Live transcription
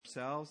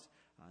ourselves,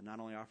 not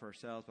only offer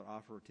ourselves, but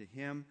offer to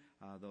him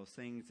those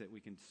things that we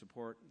can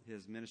support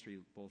his ministry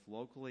both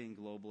locally and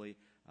globally.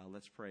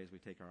 Let's pray as we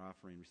take our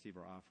offering, receive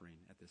our offering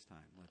at this time.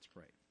 Let's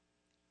pray.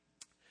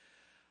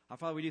 Our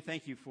Father, we do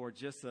thank you for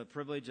just the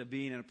privilege of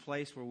being in a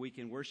place where we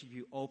can worship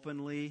you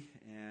openly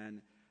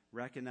and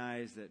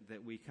recognize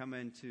that we come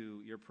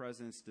into your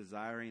presence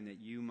desiring that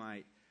you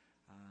might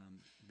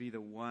be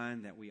the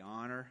one that we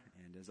honor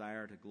and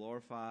desire to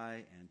glorify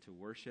and to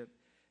worship,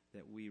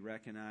 that we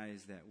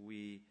recognize that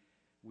we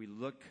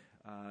look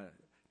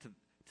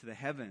to the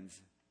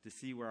heavens to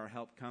see where our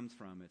help comes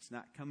from. It's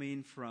not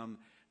coming from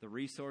the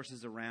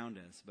resources around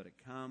us, but it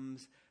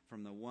comes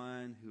from the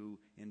one who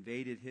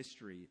invaded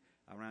history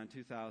around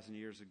 2,000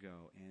 years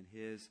ago, and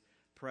his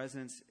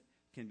presence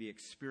can be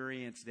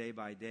experienced day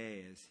by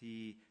day as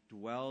he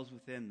dwells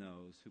within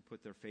those who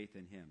put their faith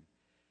in him.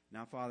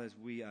 Now, Father, as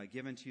we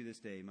give unto you this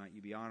day, might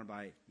you be honored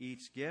by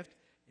each gift,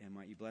 and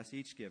might you bless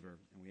each giver.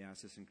 And we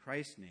ask this in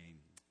Christ's name.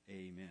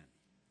 Amen.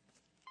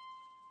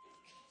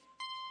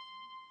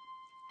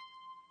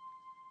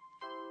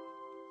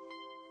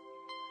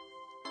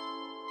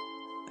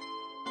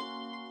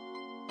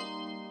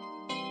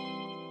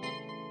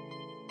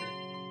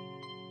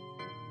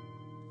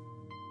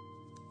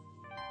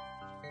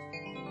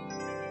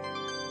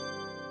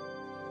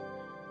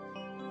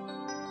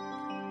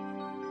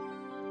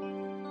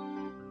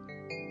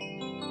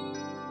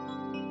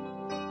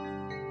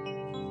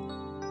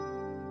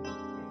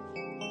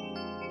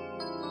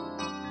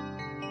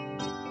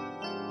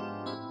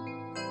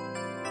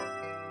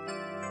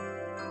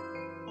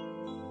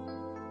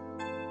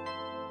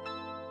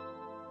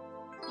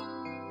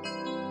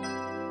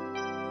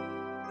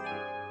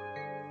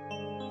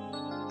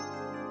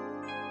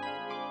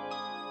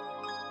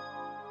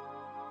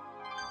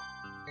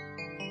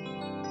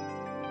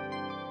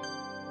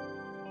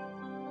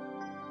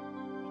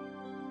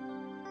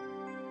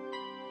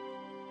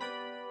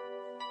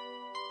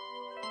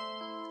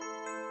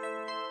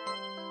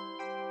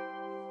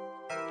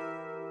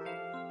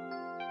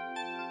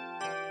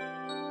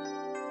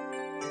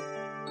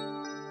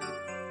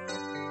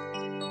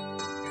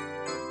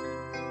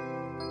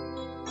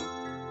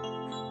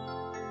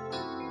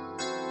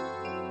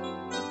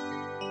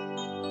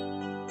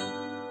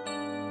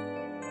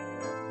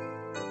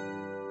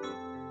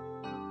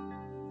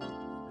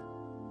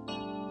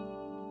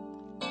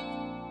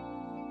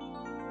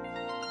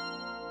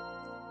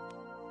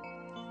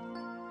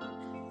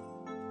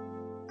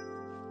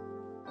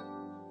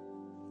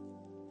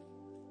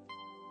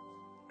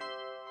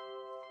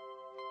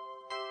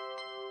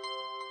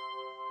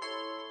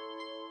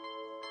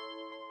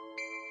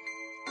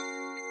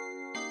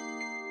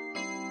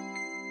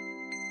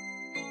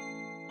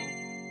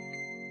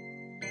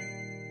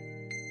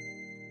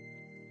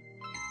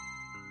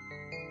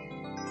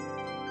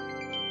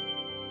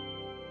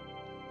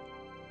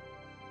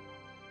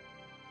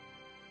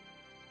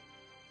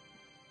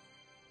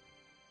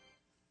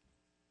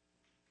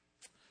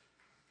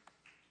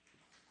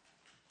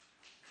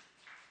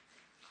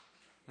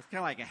 That's kind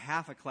of like a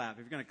half a clap. If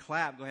you're going to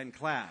clap, go ahead and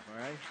clap, all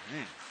right?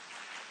 Man.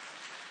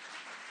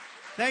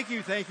 Thank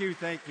you.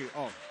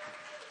 Oh. All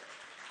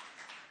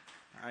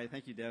right,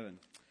 thank you, Devin.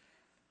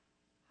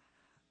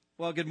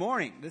 Well, good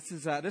morning. This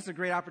is a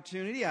great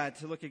opportunity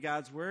to look at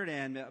God's Word.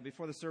 And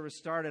before the service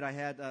started, I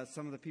had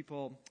some of the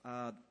people,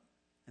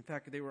 in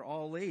fact, they were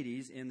all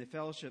ladies in the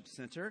fellowship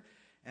center,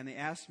 and they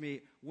asked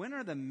me, when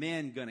are the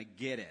men going to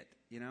get it?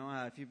 You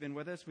know, if you've been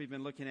with us, we've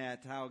been looking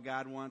at how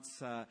God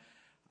wants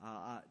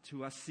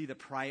to us see the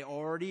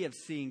priority of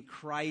seeing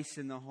Christ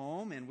in the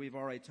home, and we've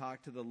already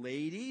talked to the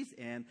ladies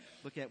and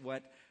look at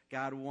what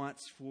God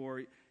wants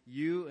for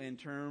you in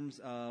terms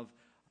of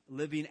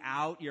living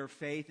out your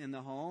faith in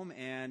the home.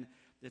 And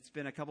it's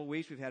been a couple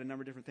weeks. We've had a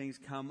number of different things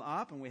come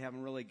up, and we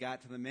haven't really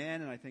got to the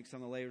men. And I think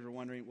some of the ladies were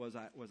wondering, was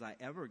I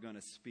ever going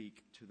to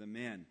speak to the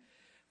men?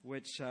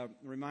 Which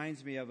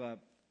reminds me of a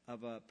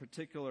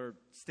particular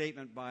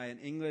statement by an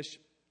English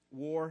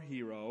war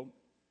hero,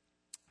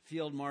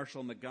 Field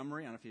Marshal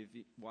Montgomery. I don't know if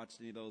you've watched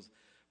any of those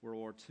World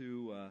War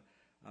II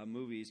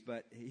movies,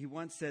 but he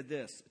once said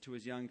this to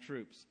his young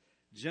troops: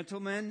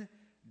 "Gentlemen,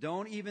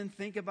 don't even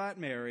think about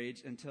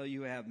marriage until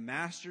you have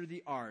mastered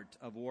the art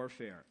of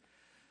warfare."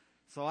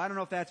 So I don't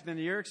know if that's been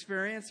your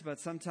experience, but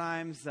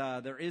sometimes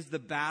there is the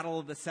battle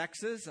of the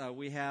sexes.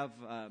 We have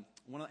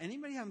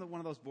anybody have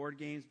one of those board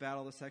games,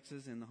 Battle of the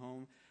Sexes, in the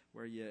home,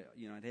 where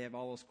they have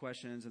all those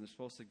questions and they're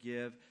supposed to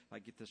give, if I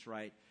get this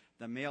right,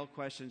 the male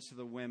questions to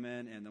the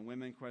women and the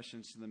women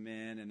questions to the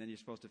men, and then you're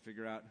supposed to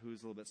figure out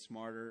who's a little bit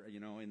smarter,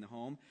 in the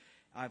home.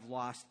 I've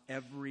lost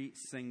every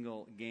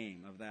single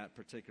game of that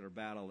particular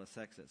battle of the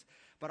sexes.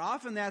 But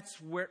often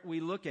that's where we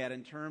look at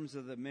in terms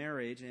of the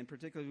marriage, and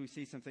particularly we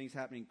see some things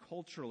happening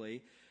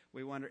culturally.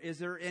 We wonder, is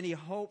there any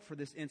hope for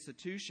this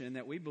institution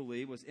that we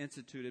believe was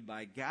instituted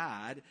by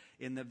God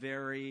in the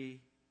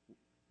very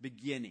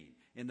beginning?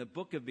 In the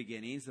book of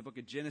beginnings, the book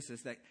of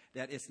Genesis, that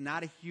it's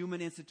not a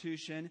human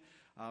institution,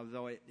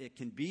 though it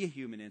can be a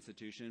human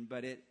institution,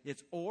 but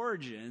its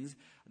origins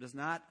does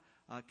not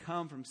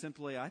come from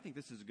simply, I think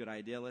this is a good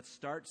idea, let's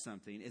start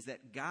something, is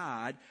that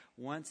God,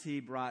 once he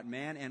brought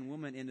man and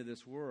woman into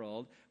this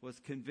world, was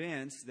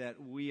convinced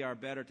that we are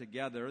better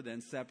together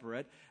than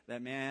separate,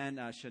 that man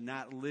should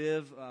not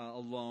live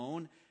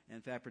alone.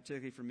 In fact,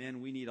 particularly for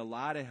men, we need a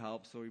lot of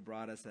help, so he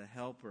brought us a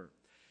helper.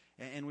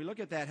 And we look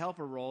at that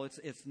helper role,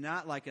 it's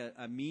not like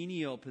a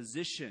menial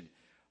position.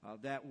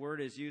 That word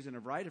is used in a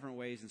variety of different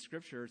ways in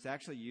Scripture. It's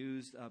actually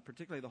used,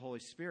 particularly the Holy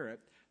Spirit,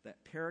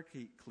 that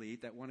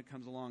paraclete, that one that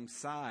comes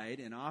alongside,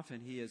 and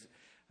often he is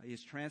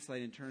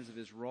translated in terms of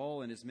his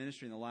role and his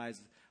ministry in the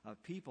lives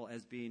of people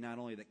as being not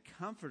only the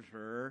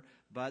comforter,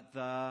 but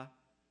the...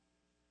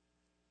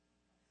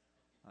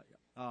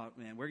 oh,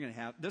 man,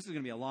 this is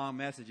going to be a long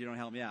message. You don't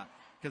help me out.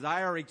 Because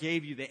I already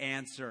gave you the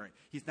answer.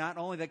 He's not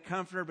only the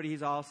comforter, but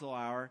he's also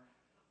our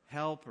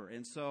helper.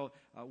 And so,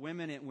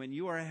 women, when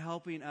you are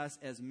helping us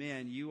as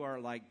men, you are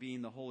like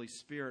being the Holy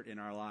Spirit in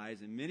our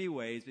lives in many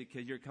ways,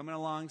 because you're coming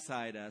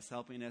alongside us,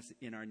 helping us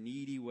in our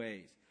needy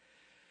ways.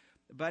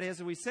 But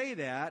as we say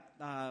that,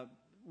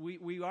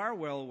 we are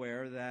well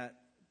aware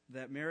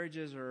that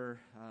marriages are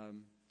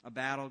a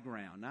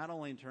battleground, not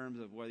only in terms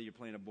of whether you're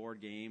playing a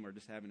board game or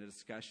just having a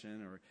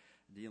discussion or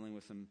dealing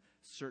with some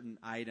certain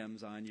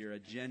items on your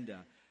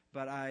agenda.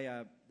 But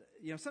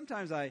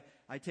sometimes I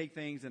take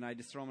things and I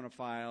just throw them in a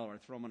file or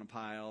throw them in a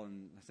pile,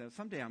 and I say,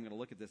 someday I'm going to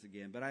look at this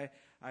again. But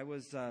I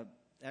was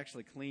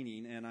actually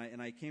cleaning,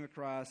 and I came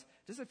across,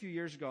 just a few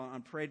years ago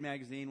on Parade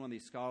Magazine, one of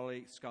these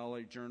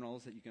scholarly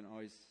journals that you can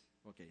always,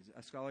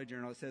 a scholarly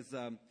journal. It says,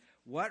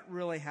 what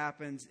really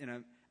happens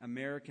in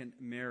American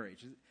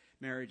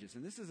marriages.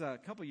 And this is a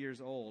couple years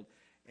old.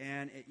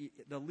 And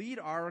the lead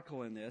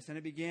article in this, and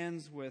it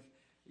begins with,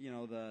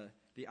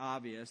 the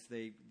obvious.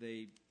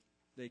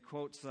 They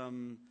quote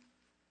some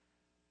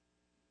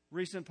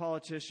recent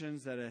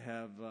politicians that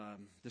have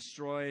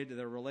destroyed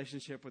their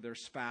relationship with their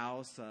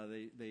spouse.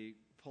 They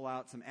pull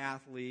out some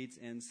athletes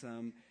and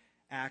some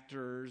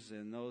actors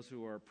and those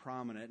who are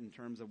prominent in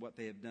terms of what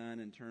they have done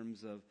in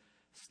terms of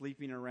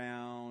sleeping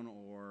around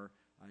or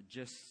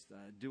just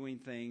doing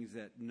things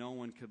that no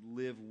one could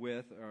live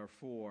with or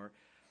for.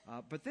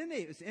 But then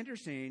it's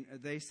interesting.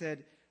 They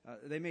said,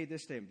 they made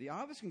this statement. The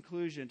obvious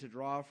conclusion to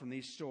draw from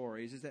these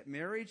stories is that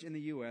marriage in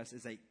the U.S.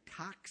 is a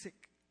toxic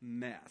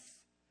mess.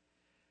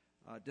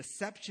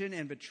 Deception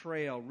and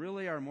betrayal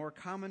really are more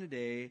common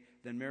today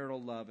than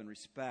marital love and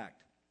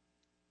respect.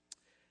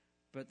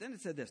 But then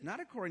it said this, not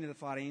according to the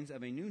findings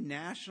of a new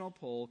national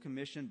poll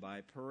commissioned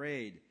by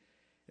Parade.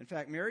 In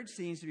fact, marriage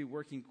seems to be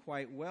working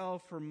quite well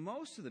for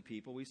most of the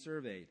people we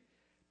surveyed.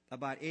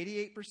 About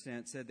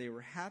 88% said they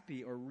were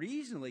happy or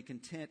reasonably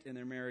content in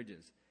their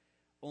marriages.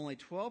 Only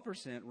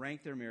 12%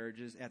 ranked their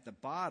marriages at the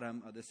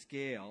bottom of the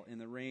scale in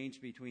the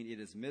range between it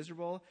is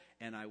miserable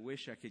and I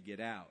wish I could get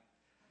out.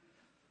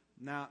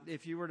 Now,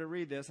 if you were to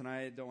read this, and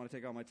I don't want to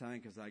take all my time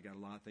because I got a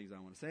lot of things I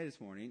want to say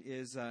this morning,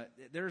 is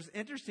there's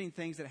interesting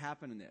things that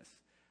happen in this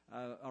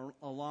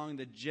along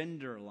the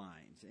gender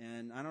lines.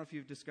 And I don't know if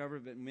you've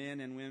discovered that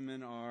men and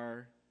women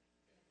are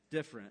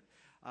different.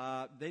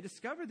 They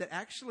discovered that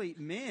actually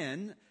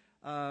men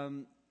are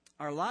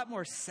a lot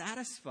more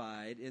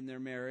satisfied in their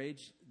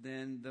marriage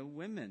than the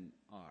women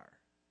are.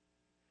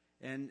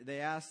 And they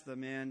asked the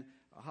men,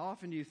 how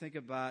often do you think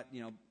about,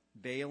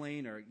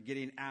 bailing or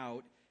getting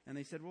out? And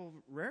they said, well,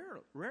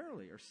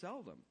 rarely or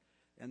seldom.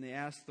 And they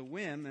asked the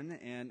women,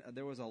 and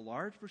there was a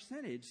large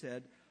percentage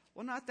said,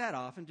 well, not that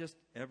often, just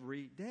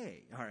every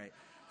day. All right.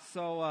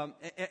 So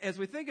as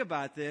we think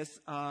about this,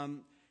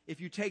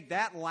 if you take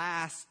that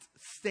last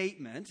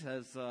statement,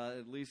 as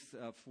at least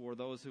for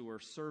those who were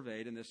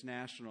surveyed in this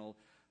national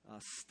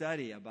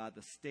study about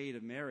the state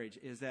of marriage,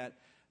 is that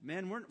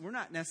men, we're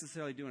not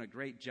necessarily doing a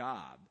great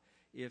job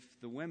if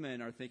the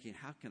women are thinking,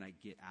 how can I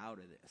get out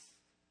of this?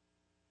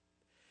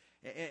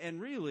 And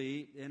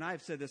really, and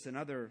I've said this in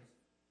other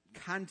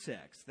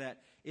contexts,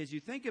 that as you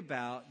think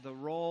about the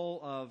role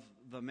of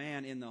the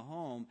man in the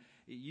home,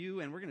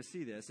 and we're going to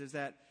see this, is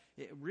that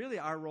really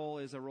our role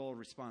is a role of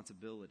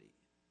responsibility.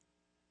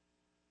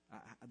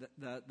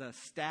 The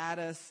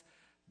status,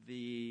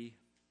 the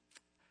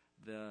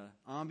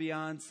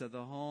ambiance of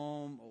the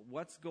home,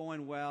 what's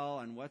going well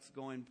and what's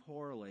going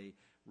poorly,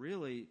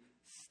 really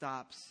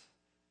stops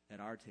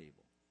at our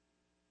table.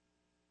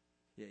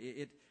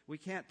 We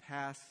can't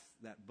pass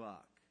that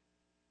buck.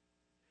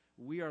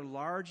 We are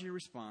largely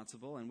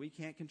responsible, and we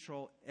can't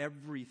control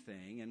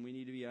everything, and we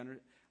need to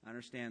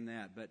understand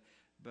that.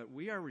 But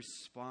we are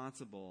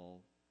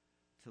responsible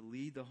to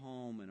lead the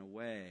home in a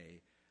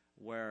way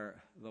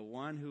where the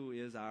one who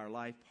is our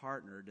life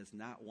partner does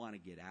not want to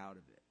get out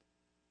of it.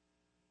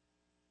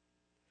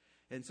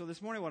 And so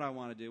this morning what I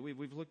want to do,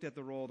 we've looked at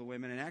the role of the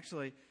women, and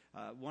actually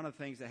one of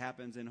the things that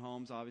happens in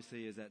homes,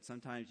 obviously, is that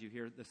sometimes you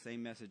hear the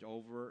same message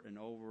over and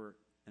over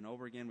and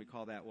over again. We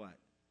call that what?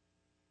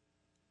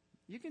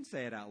 You can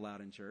say it out loud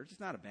in church.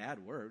 It's not a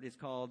bad word. It's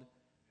called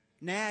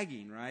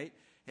nagging, right?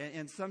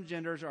 And some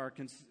genders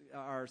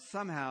are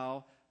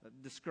somehow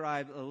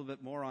described a little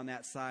bit more on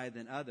that side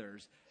than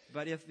others.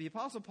 But if the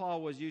Apostle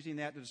Paul was using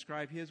that to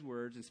describe his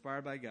words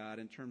inspired by God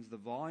in terms of the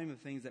volume of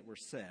things that were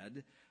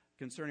said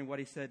concerning what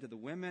he said to the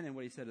women and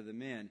what he said to the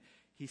men,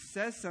 he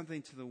says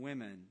something to the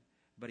women,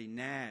 but he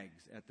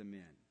nags at the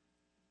men.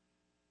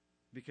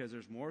 Because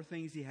there's more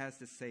things he has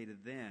to say to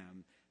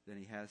them than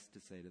he has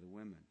to say to the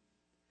women.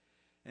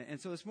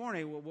 And so this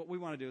morning, what we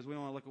want to do is we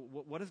want to look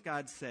at what does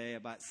God say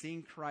about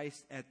seeing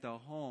Christ at the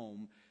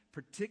home,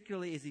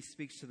 particularly as he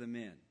speaks to the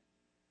men.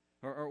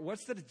 Or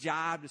what's the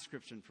job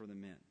description for the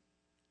men?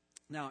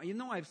 Now, even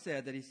though I've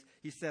said that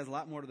he says a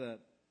lot more to the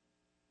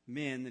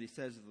men than he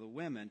says to the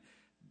women,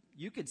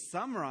 you could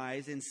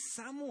summarize in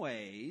some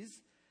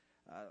ways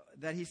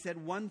that he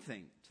said one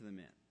thing to the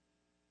men.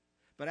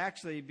 But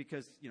actually,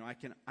 because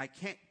I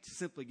can't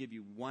simply give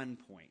you 1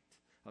 point,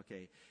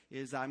 okay,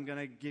 is I'm going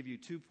to give you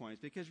 2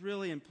 points, because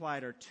really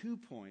implied are 2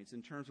 points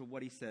in terms of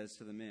what he says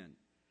to the men.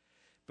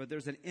 But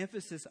there's an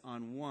emphasis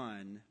on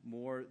one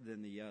more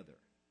than the other.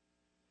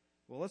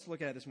 Well, let's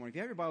look at it this morning. If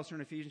you have your Bibles, turn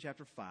to Ephesians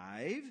chapter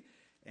 5,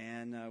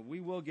 and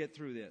we will get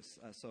through this,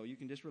 so you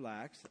can just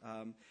relax.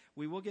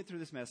 We will get through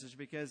this message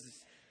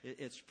because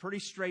it's pretty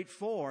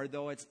straightforward,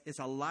 though it's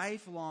a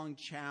lifelong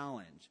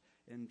challenge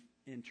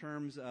in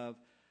terms of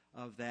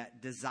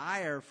that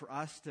desire for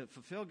us to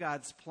fulfill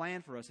God's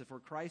plan for us if we're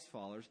Christ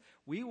followers.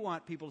 We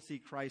want people to see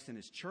Christ in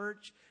his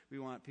church. We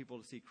want people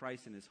to see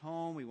Christ in his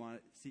home. We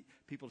want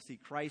people to see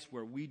Christ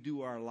where we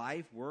do our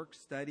life, work,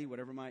 study,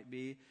 whatever it might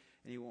be.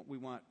 And we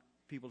want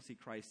people to see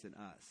Christ in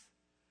us.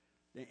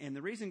 And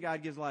the reason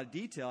God gives a lot of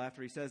detail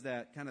after he says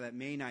that, kind of that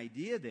main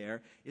idea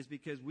there, is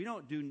because we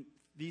don't do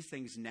these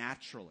things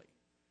naturally.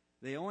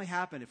 They only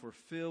happen if we're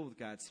filled with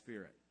God's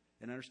Spirit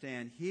and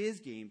understand his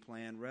game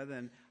plan rather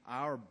than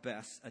our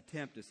best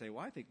attempt to say,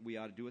 well, I think we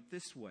ought to do it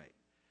this way.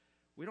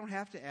 We don't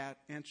have to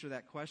answer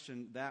that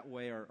question that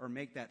way or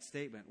make that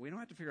statement. We don't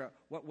have to figure out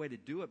what way to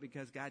do it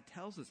because God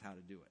tells us how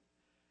to do it.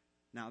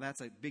 Now,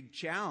 that's a big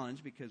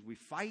challenge because we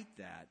fight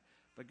that,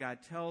 but God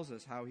tells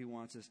us how he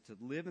wants us to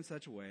live in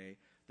such a way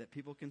that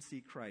people can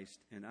see Christ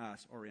in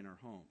us or in our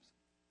homes.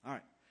 All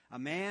right, a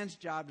man's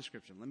job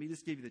description. Let me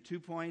just give you the 2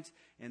 points,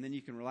 and then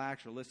you can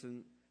relax or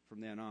listen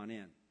from then on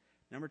in.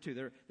 Number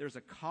 2, there's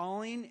a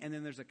calling and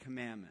then there's a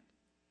commandment.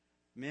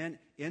 Men,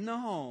 in the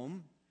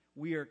home,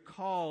 we are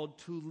called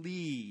to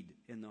lead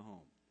in the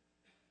home.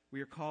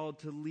 We are called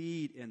to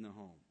lead in the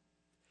home.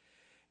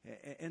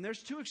 And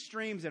there's 2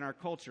 extremes in our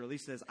culture, at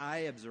least as I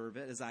observe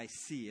it, as I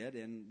see it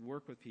and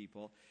work with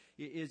people,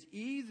 is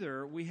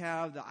either we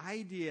have the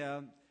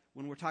idea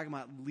when we're talking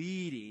about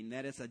leading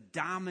that it's a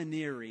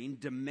domineering,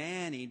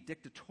 demanding,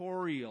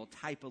 dictatorial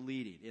type of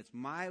leading. It's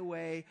my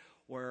way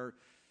or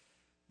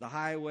the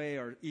highway,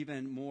 or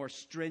even more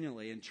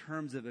stringently in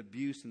terms of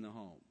abuse in the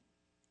home.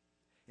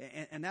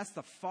 And that's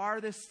the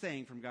farthest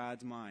thing from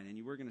God's mind,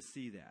 and we're going to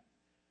see that.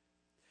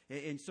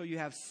 And so you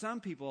have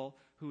some people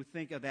who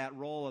think of that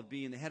role of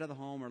being the head of the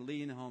home or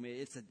leading the home.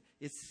 It's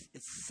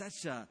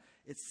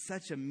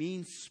such a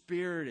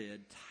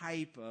mean-spirited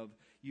type of,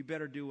 you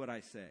better do what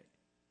I say.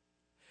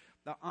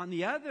 Now, on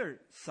the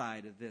other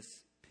side of this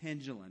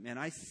pendulum, and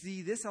I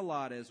see this a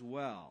lot as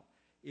well,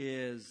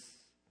 is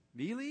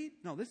me lead?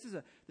 No, this is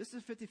a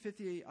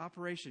 50-50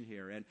 operation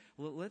here, and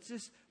let's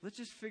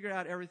just figure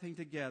out everything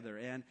together.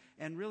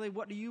 And really,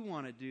 what do you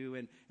want to do?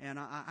 And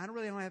I don't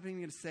have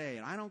anything to say,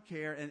 and I don't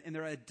care. And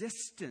they're a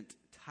distant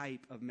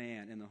type of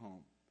man in the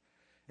home.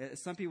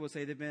 Some people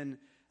say they've been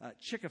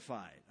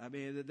chickified. I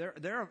mean,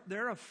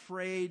 they're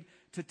afraid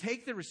to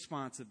take the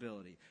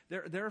responsibility.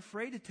 They're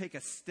afraid to take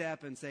a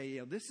step and say,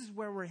 this is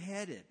where we're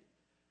headed.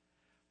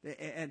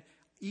 And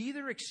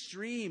either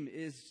extreme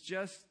is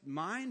just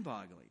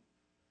mind-boggling.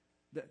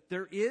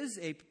 There is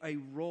a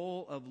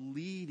role of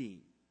leading,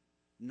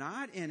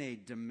 not in a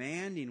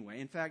demanding way.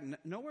 In fact,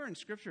 nowhere in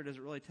Scripture does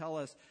it really tell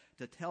us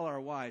to tell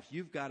our wives,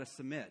 you've got to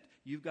submit,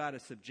 you've got to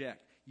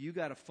subject, you've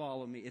got to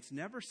follow me. It's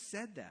never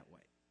said that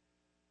way.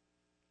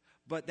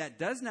 But that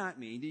does not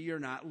mean that you're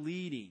not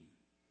leading.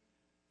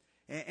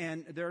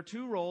 And there are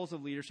 2 roles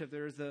of leadership.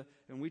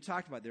 And we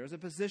talked about, there's a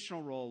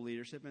positional role of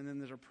leadership, and then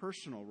there's a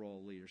personal role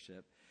of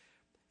leadership.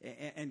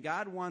 And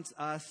God wants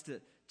us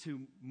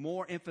to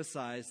more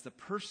emphasize the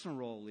personal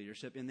role of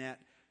leadership in that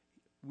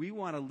we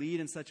want to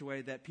lead in such a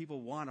way that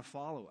people want to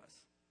follow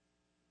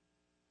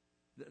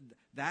us.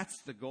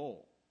 That's the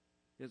goal.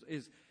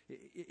 Is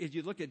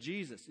you look at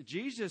Jesus.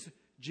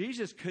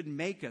 Jesus could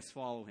make us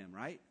follow him,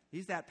 right?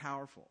 He's that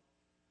powerful.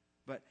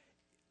 But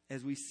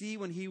as we see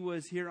when he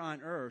was here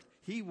on earth,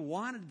 he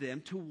wanted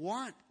them to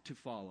want to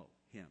follow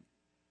him.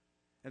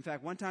 In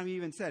fact, one time he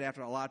even said,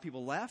 after a lot of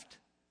people left,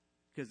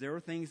 because there were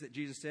things that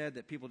Jesus said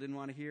that people didn't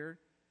want to hear.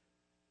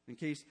 In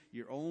case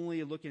you're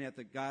only looking at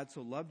the God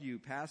so loved you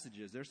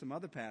passages, there's some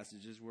other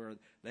passages where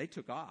they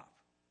took off.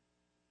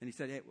 And he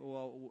said, hey,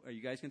 well, are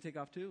you guys going to take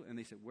off too? And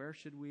they said, where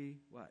should we,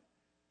 what?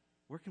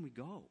 Where can we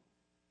go?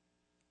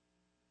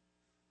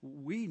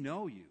 We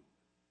know you.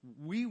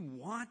 We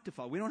want to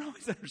follow. We don't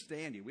always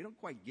understand you. We don't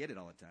quite get it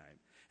all the time.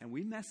 And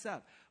we mess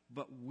up.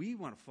 But we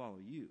want to follow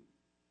you.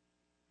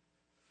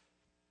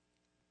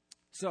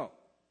 So,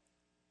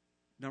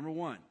 number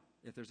 1,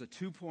 if there's a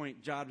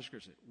 2-point job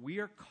description, we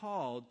are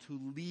called to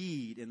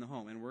lead in the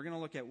home. And we're going to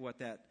look at what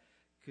that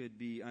could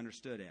be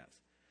understood as.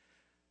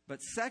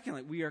 But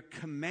secondly, we are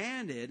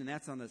commanded, and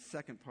that's on the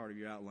second part of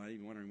your outline,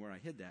 you're wondering where I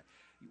hid that.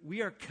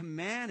 We are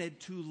commanded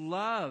to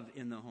love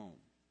in the home.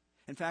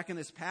 In fact, in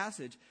this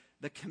passage,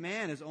 the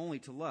command is only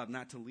to love,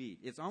 not to lead.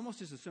 It's almost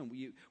just assumed.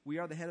 We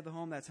are the head of the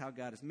home. That's how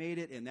God has made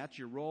it, and that's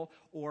your role.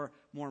 Or,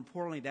 more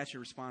importantly, that's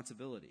your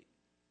responsibility.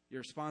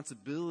 Your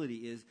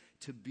responsibility is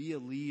to be a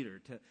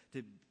leader,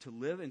 to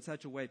live in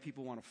such a way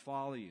people want to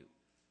follow you.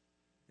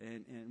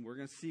 And we're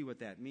going to see what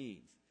that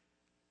means.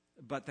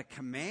 But the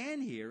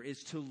command here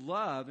is to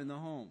love in the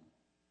home.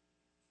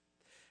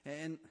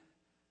 And,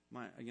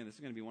 again, this is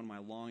going to be one of my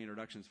long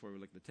introductions before we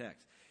look at the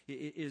text,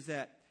 is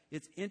that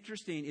it's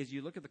interesting as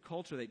you look at the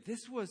culture that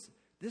this was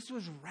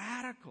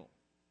radical.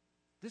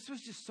 This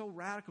was just so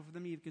radical for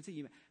them to even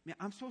consider. Man,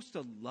 I'm supposed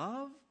to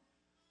love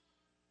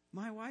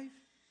my wife?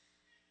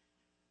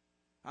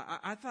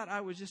 I thought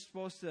I was just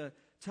supposed to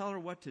tell her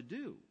what to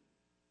do.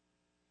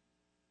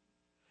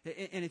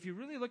 And if you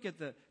really look at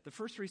the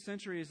first 3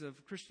 centuries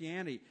of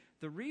Christianity,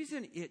 the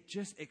reason it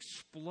just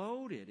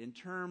exploded in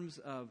terms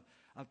of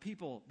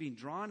people being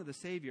drawn to the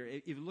Savior,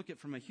 if you look at it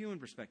from a human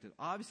perspective,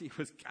 obviously it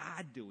was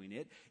God doing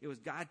it. It was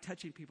God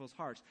touching people's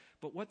hearts.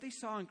 But what they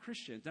saw in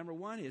Christians, number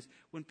one, is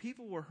when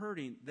people were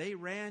hurting, they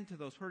ran to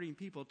those hurting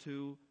people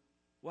to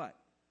what?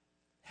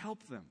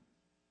 Help them.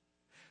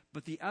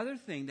 But the other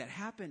thing that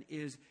happened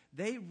is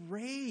they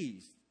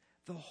raised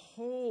the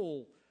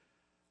whole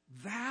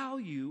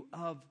value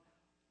of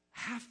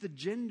half the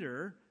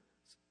gender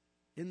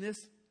in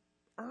this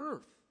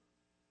earth.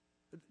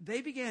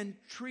 They began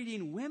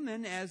treating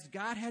women as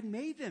God had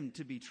made them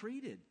to be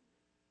treated.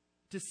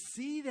 To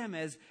see them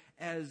as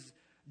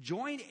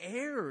joint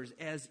heirs,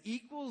 as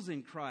equals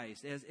in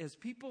Christ, as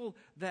people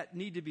that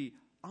need to be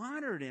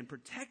honored and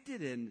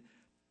protected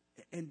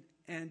and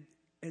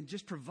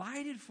just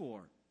provided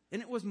for.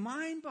 And it was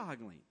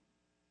mind-boggling.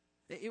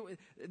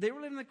 They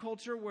were living in a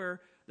culture where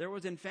there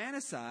was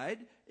infanticide.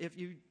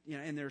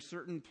 And there are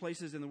certain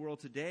places in the world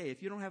today,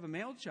 if you don't have a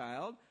male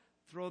child,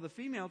 throw the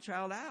female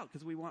child out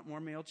because we want more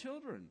male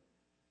children.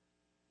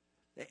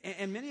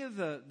 And many of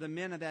the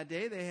men of that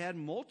day, they had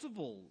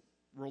multiple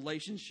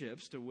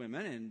relationships to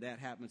women, and that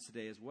happens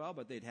today as well,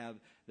 but they'd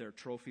have their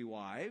trophy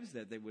wives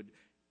that they would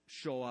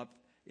show up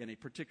in a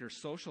particular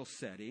social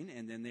setting,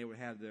 and then they would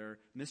have their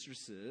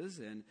mistresses,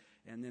 and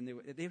then they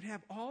would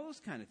have all those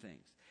kind of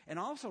things. And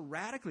also,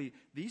 radically,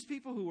 these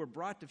people who were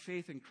brought to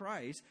faith in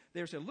Christ,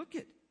 they would say, look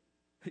it,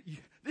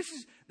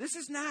 this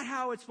is not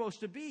how it's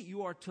supposed to be.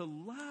 You are to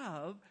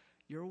love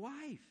your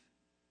wife.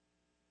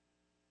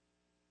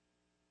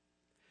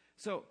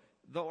 So,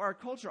 though our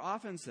culture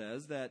often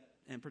says that,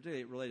 and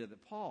particularly related to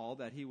Paul,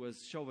 that he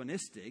was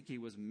chauvinistic, he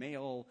was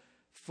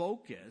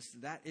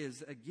male-focused, that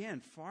is,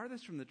 again,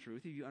 farthest from the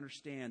truth if you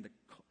understand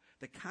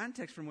the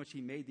context from which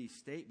he made these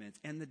statements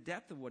and the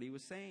depth of what he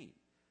was saying.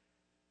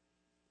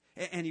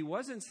 And he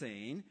wasn't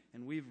saying,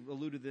 and we've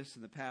alluded this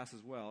in the past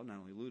as well, not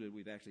only alluded,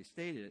 we've actually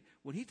stated it,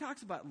 when he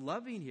talks about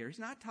loving here, he's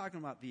not talking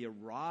about the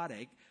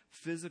erotic,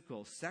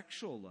 physical,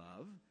 sexual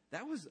love.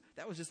 That was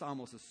just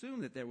almost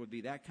assumed that there would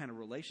be that kind of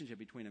relationship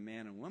between a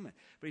man and a woman.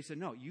 But he said,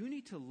 no, you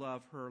need to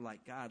love her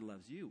like God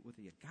loves you, with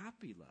the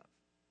agape love.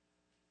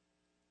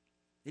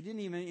 It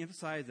didn't even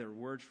emphasize there are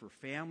words for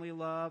family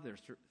love,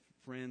 there's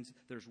friends,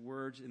 there's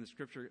words in the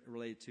scripture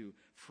related to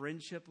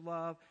friendship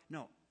love.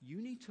 No,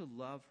 you need to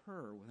love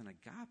her with an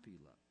agape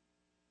love.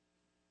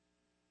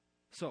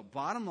 So,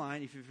 bottom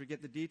line, if you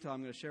forget the detail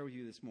I'm going to share with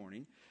you this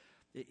morning,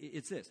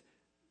 it's this.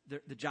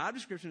 The job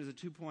description is a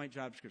 2-point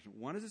job description.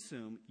 One is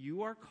assumed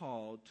you are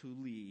called to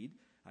lead.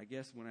 I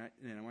guess when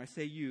I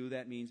say you,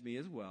 that means me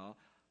as well.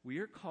 We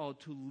are called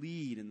to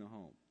lead in the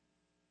home.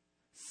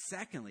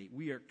 Secondly,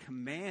 we are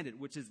commanded,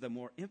 which is the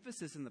more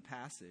emphasis in the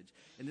passage,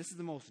 and this is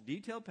the most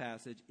detailed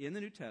passage in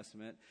the New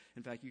Testament.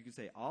 In fact, you could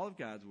say all of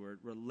God's word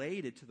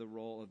related to the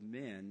role of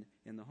men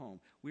in the home.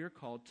 We are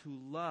called to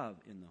love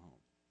in the home.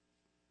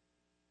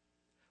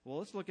 Well,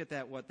 let's look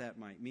at what that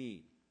might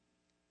mean.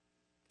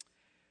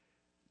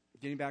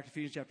 Getting back to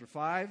Ephesians chapter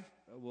 5,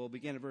 we'll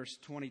begin at verse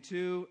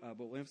 22, but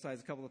we'll emphasize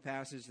a couple of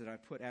passages that I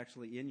put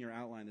actually in your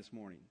outline this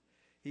morning.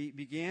 He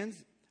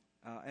begins...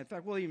 in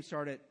fact, we'll even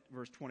start at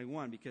verse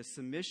 21 because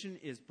submission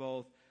is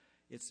both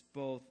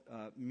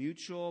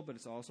mutual, but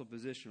it's also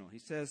positional. He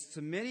says,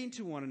 submitting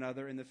to one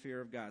another in the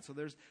fear of God. So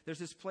there's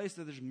this place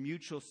that there's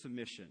mutual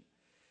submission.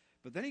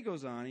 But then he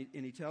goes on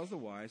and he tells the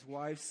wives,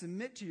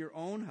 submit to your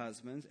own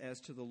husbands as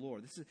to the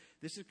Lord.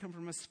 This should come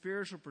from a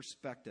spiritual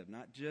perspective,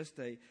 not just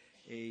a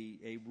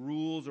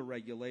rules or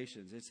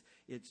regulations.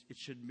 It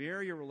should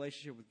mirror your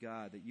relationship with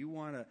God, that you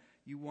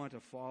want to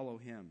follow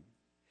Him.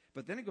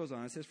 But then it goes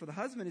on, it says, for the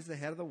husband is the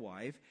head of the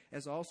wife,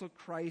 as also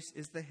Christ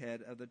is the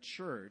head of the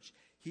church.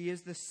 He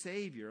is the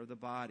Savior of the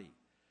body.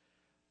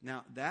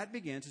 Now, that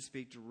begins to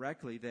speak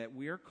directly that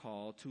we are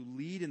called to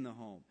lead in the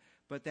home.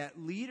 But that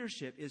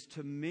leadership is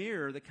to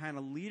mirror the kind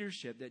of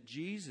leadership that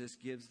Jesus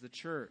gives the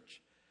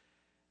church.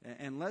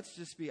 And let's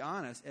just be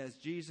honest, as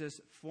Jesus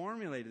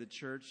formulated the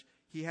church,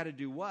 he had to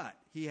do what?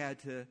 He had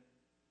to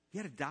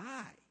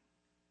die.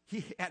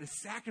 He had to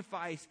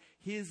sacrifice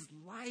his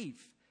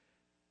life.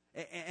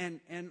 And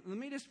let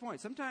me just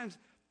point, sometimes,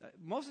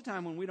 most of the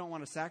time when we don't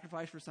want to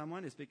sacrifice for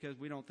someone, it's because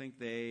we don't think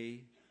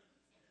they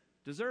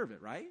deserve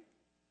it, right?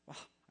 Well,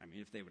 I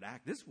mean, if they would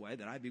act this way,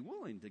 then I'd be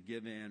willing to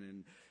give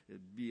in and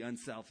be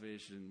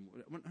unselfish. And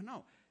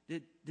no.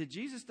 Did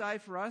Jesus die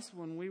for us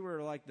when we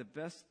were like the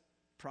best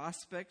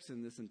prospects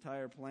in this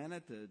entire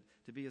planet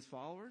to be his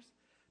followers?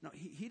 No,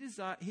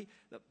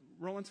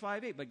 Romans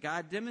 5:8, but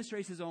God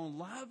demonstrates his own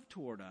love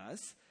toward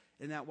us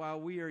in that while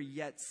we are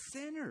yet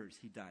sinners,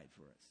 he died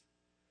for us.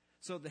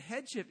 So the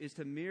headship is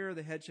to mirror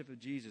the headship of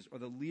Jesus, or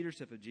the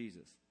leadership of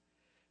Jesus.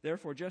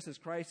 Therefore, just as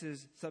Christ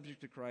is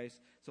subject to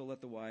Christ, so let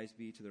the wives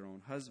be to their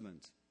own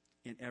husbands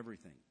in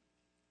everything.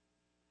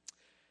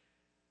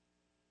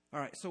 All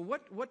right, so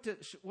what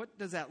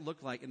does that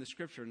look like in the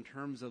Scripture in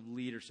terms of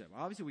leadership?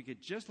 Obviously, we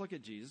could just look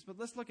at Jesus, but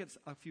let's look at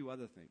a few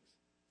other things.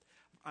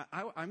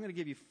 I'm going to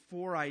give you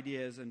 4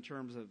 ideas in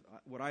terms of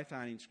what I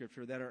found in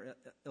Scripture that are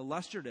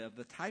illustrative,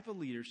 the type of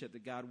leadership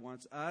that God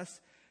wants us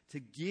to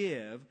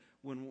give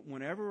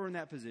whenever we're in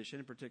that position,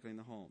 and particularly in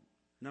the home.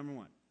 Number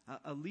 1,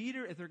 a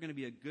leader, if they're going to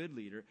be a good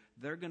leader,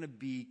 they're going to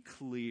be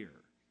clear.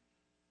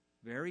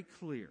 Very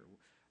clear.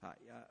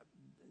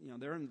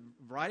 There are a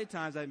variety of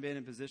times I've been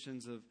in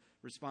positions of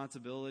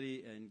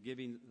responsibility and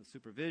giving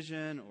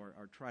supervision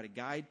or try to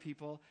guide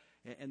people.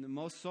 And the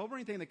most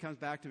sobering thing that comes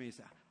back to me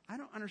is, I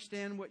don't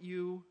understand what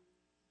you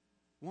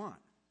want.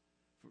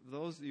 For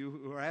those of you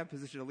who have a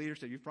position of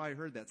leadership, you've probably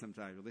heard that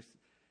sometimes. At least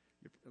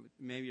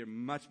maybe you're a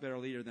much better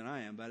leader than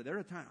I am. But there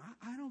are times,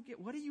 I don't get,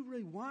 what do you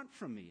really want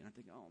from me? And I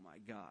think, oh my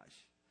gosh,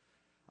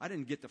 I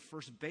didn't get to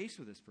first base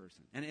with this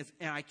person. And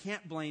I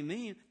can't blame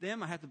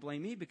them. I have to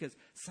blame me because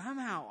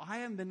somehow I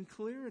haven't been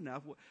clear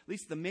enough, at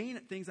least the main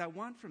things I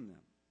want from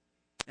them.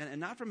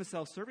 And not from a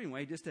self-serving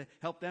way, just to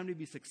help them to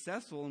be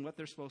successful in what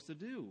they're supposed to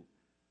do.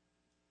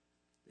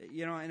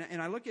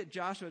 And I look at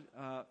Joshua,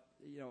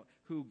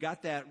 who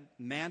got that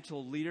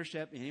mantle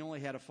leadership, and he only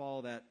had to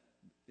follow that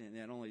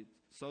only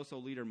so-so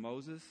leader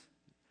Moses.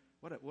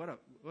 What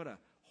a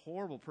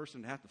horrible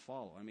person to have to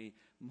follow. I mean,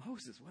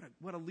 Moses,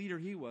 what a leader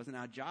he was, and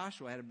now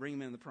Joshua had to bring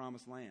him into the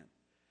promised land.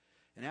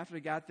 And after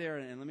he got there,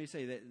 and let me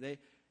say that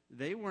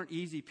they weren't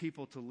easy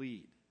people to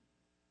lead.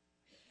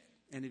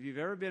 And if you've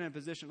ever been in a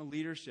position of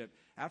leadership,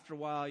 after a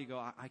while you go,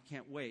 I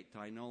can't wait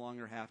till I no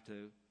longer have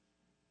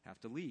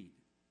to lead.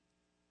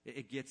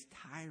 It gets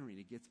tiring.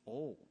 It gets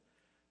old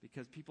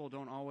because people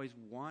don't always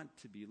want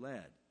to be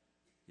led.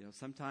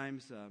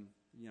 Sometimes,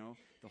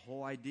 the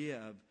whole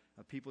idea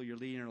of people you're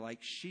leading are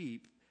like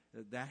sheep.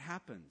 That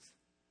happens.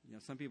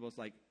 Some people it's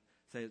like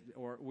say,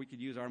 or we could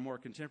use our more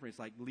contemporary. It's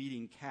like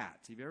leading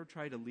cats. Have you ever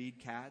tried to lead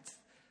cats?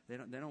 They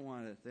don't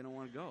want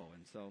to go,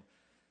 and so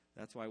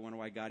that's why I wonder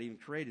why God even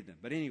created them.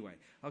 But anyway,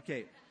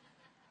 okay.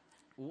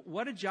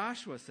 What did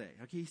Joshua say?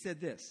 Okay, he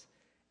said this.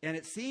 And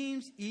it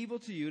seems evil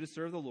to you to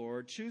serve the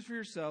Lord. Choose for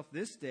yourself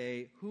this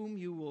day whom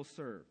you will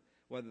serve,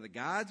 whether the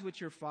gods which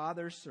your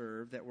fathers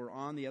served that were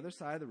on the other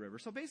side of the river.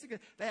 So basically,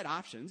 they had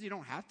options. You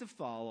don't have to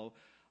follow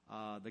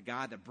the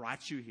God that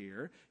brought you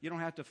here. You don't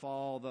have to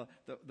follow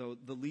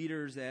the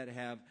leaders that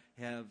have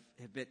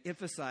been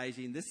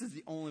emphasizing this is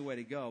the only way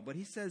to go. But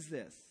he says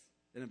this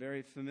in a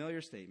very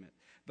familiar statement.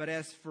 But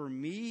as for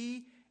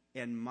me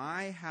and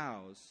my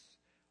house,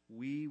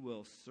 we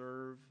will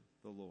serve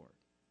the Lord.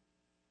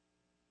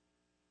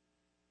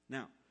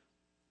 Now,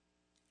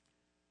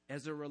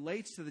 as it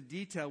relates to the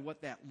detail,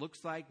 what that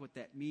looks like, what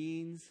that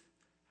means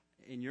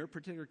in your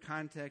particular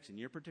context, in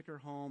your particular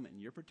home, in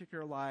your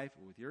particular life,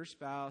 with your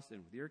spouse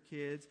and with your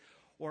kids,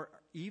 or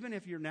even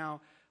if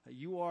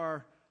you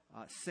are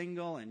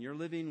single and you're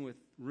living with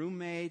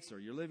roommates or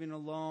you're living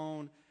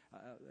alone,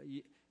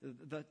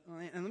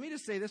 and let me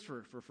just say this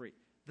for free.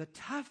 The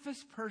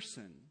toughest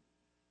person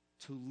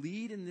to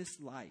lead in this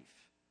life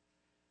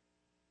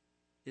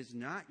is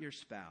not your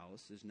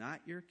spouse, is not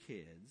your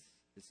kids,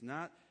 it's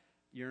not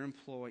your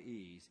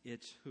employees,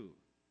 it's who?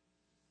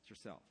 It's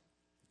yourself.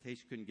 In case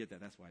you couldn't get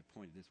that, that's why I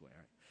pointed this way, all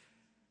right?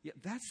 Yeah,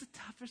 that's the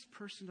toughest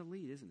person to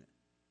lead, isn't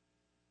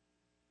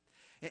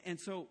it? And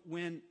so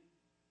when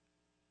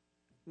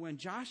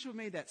Joshua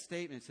made that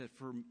statement, said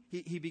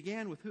he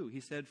began with who?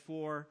 He said,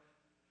 for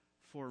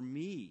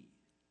me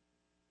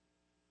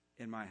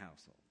and my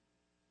household,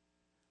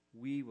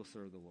 we will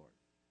serve the Lord.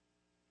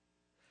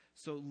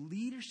 So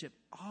leadership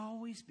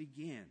always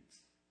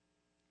begins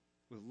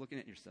with looking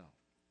at yourself.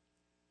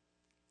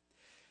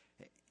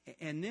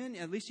 And then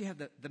at least you have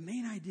the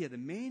main idea. The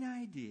main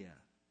idea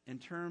in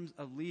terms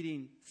of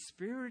leading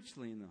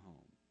spiritually in the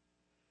home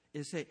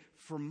is say,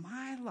 for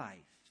my life,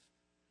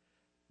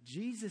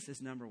 Jesus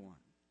is number one.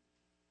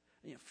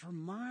 For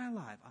my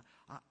life,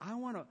 I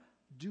want to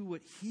do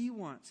what he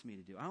wants me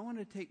to do. I want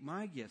to take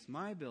my gifts,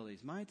 my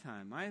abilities, my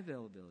time, my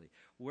availability,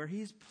 where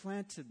he's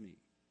planted me.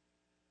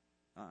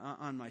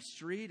 On my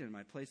street and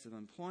my place of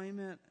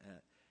employment,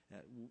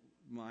 at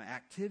my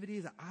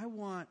activities, I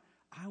want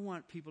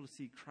people to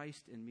see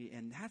Christ in me,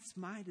 and that's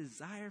my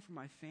desire for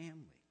my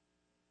family.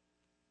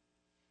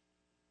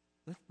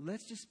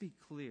 let's just be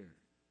clear.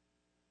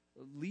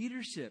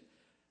 Leadership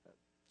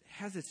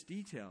has its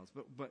details,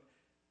 but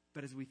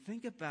as we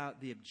think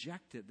about the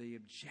objective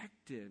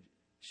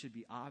should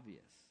be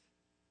obvious.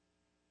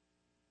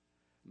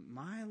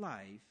 My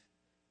life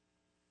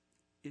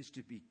is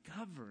to be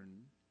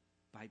governed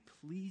by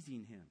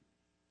pleasing Him.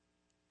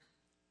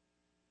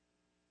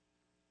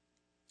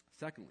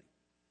 Secondly,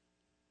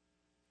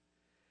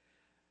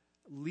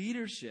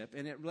 leadership,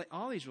 and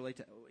all these relate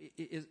to,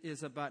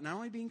 is about not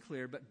only being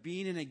clear, but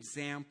being an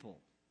example.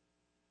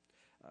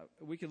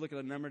 We could look at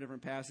a number of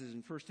different passages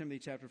in 1 Timothy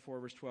chapter 4,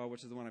 verse 12,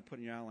 which is the one I put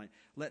in your outline.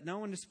 Let no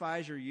one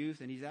despise your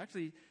youth. And he's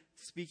actually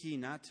speaking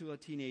not to a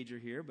teenager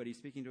here, but he's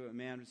speaking to a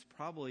man who's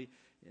probably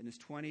in his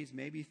 20s,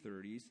 maybe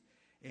 30s.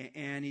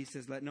 And he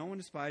says, let no one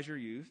despise your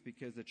youth,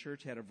 because the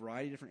church had a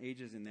variety of different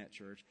ages in that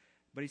church.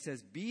 But he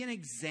says, be an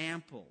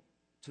example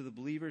to the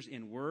believers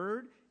in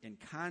word, in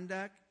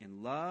conduct,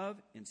 in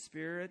love, in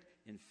spirit,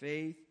 in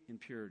faith, in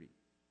purity.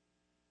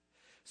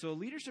 So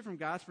leadership from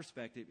God's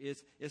perspective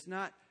is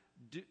not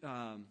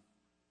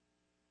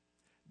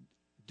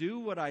do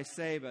what I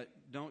say, but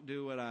don't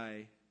do what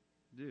I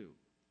do.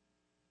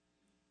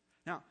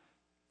 Now,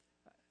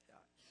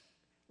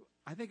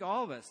 I think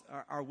all of us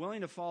are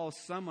willing to follow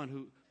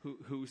someone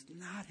who's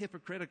not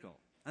hypocritical.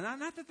 And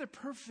not that they're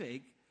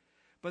perfect,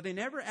 but they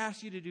never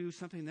ask you to do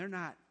something they're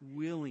not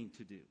willing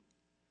to do.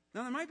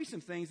 Now, there might be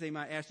some things they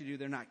might ask you to do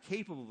they're not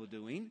capable of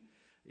doing.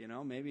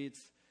 Maybe it's,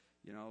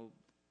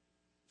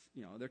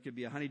 there could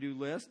be a honey-do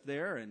list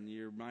there, and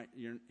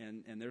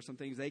and there's some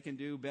things they can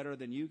do better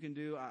than you can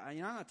do. I'm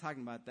not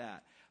talking about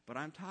that, but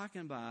I'm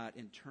talking about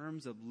in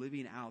terms of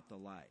living out the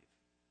life.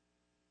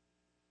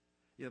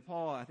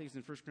 Paul, I think it's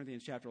in 1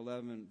 Corinthians chapter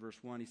 11, verse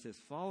 1, he says,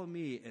 follow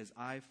me as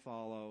I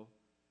follow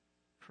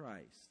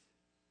Christ,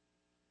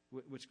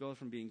 which goes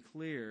from being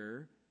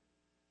clear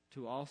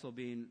to also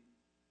being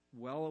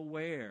well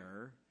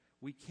aware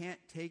we can't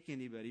take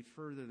anybody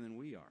further than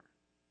we are.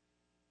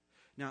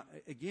 Now,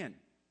 again,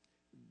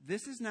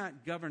 this is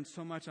not governed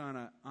so much on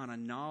a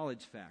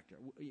knowledge factor.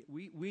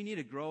 We need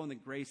to grow in the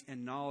grace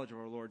and knowledge of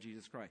our Lord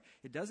Jesus Christ.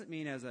 It doesn't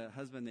mean as a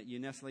husband that you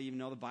necessarily even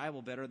know the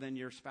Bible better than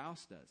your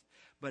spouse does.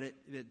 But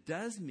it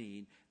does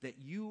mean that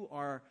you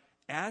are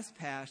as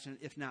passionate,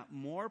 if not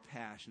more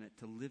passionate,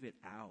 to live it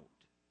out.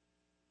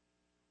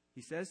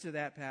 He says to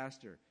that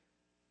pastor,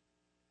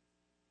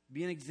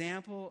 be an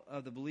example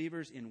of the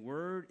believers in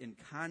word, in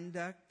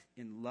conduct,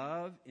 in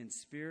love, in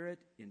spirit,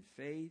 in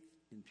faith,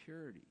 in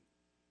purity.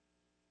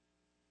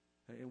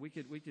 And we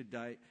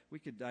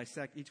could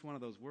dissect each one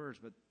of those words,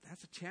 but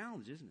that's a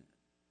challenge, isn't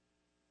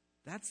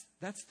it?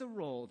 That's the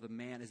role of the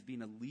man as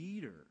being a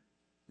leader.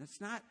 It's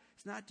not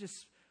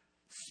just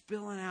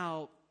spilling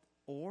out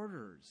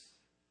orders.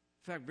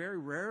 In fact, very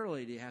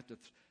rarely do you have to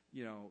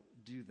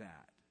do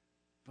that.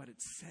 But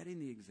it's setting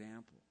the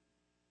example.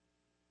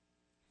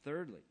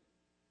 Thirdly,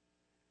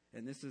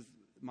 and this is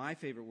my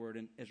favorite word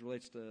as it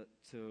relates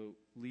to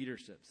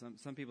leadership.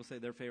 Some people say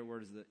their favorite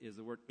word is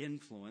the word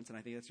influence, and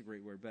I think that's a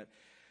great word. But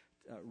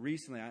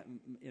recently,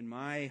 in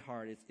my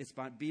heart, it's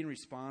about being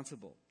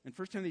responsible. In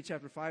 1 Timothy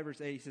chapter 5,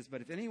 verse 8, he says,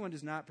 but if anyone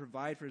does not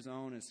provide for his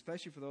own, and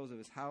especially for those of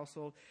his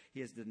household,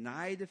 he has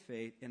denied the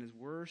faith and is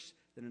worse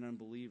than an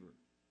unbeliever.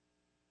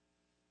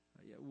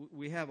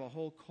 We have a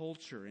whole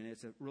culture, and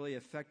it's really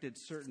affected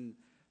certain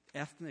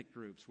ethnic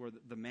groups where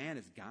the man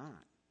is gone.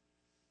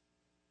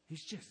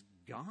 He's just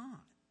gone.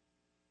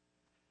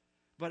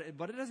 But it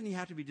doesn't even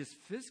have to be just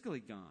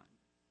physically gone.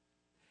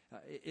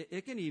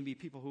 It can even be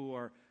people who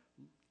are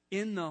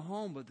in the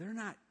home, but they're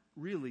not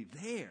really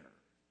there.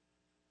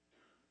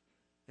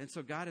 And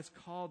so God has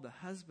called the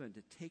husband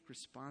to take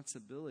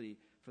responsibility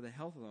for the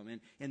health of them.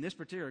 And in this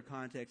particular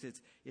context,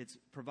 it's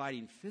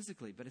providing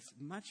physically, but it's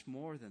much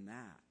more than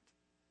that.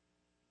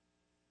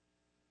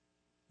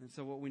 And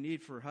so what we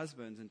need for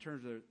husbands in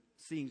terms of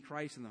seeing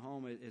Christ in the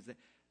home is that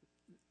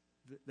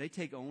they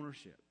take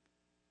ownership.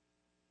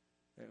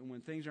 And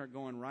when things aren't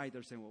going right,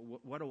 they're saying,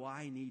 well, what do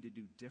I need to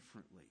do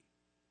differently?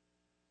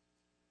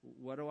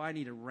 What do I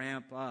need to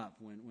ramp up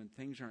when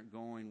things aren't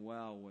going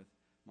well with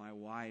my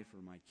wife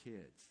or my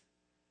kids?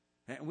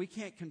 And we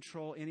can't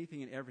control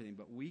anything and everything,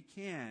 but we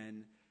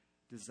can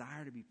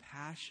desire to be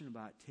passionate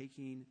about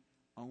taking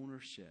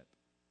ownership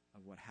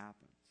of what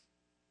happens.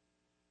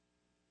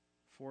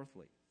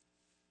 Fourthly,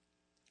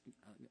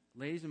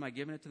 ladies, am I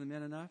giving it to the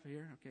men enough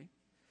here? Okay.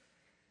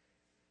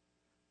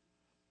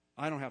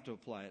 I don't have to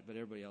apply it, but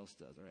everybody else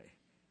does. All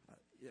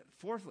right.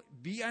 Fourthly,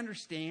 be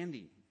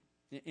understanding.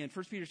 In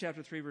 1 Peter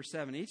chapter 3, verse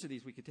 7, each of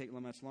these we could take a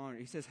little much longer.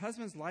 He says,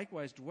 husbands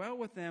likewise dwell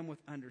with them with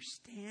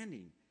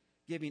understanding,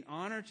 giving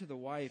honor to the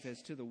wife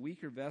as to the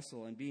weaker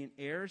vessel, and being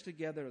heirs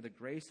together of the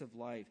grace of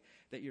life,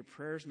 that your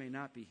prayers may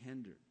not be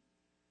hindered.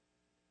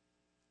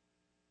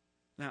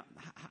 Now,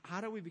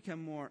 how do we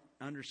become more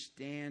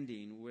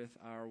understanding with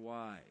our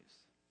wives?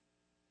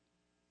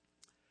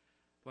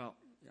 Well,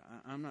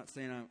 I'm not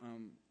saying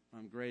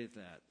I'm great at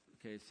that.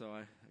 Okay, so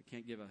I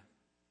can't give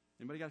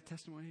anybody got a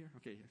testimony here?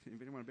 Okay,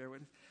 anybody want to bear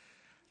witness?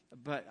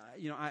 But,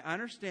 I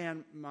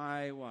understand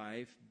my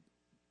wife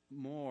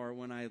more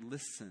when I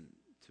listen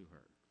to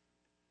her.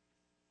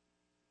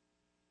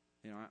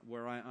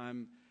 where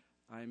I'm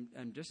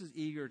just as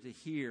eager to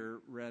hear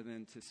rather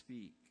than to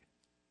speak.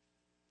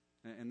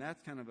 And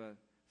that's kind of an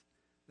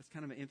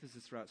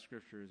emphasis throughout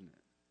Scripture, isn't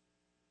it?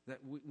 That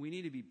we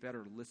need to be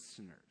better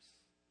listeners.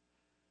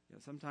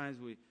 Sometimes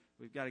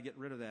we've got to get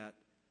rid of that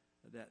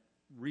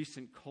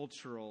recent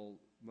cultural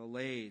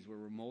malaise where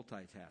we're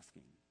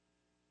multitasking,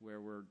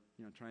 where we're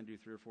trying to do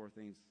 3 or 4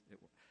 things.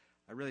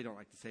 I really don't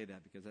like to say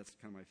that because that's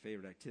kind of my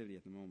favorite activity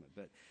at the moment.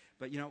 But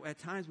at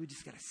times we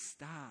just got to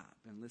stop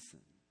and listen.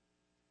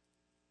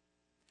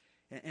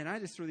 And I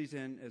just threw these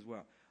in as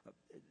well.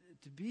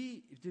 To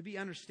be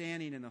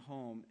understanding in the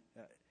home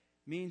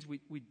means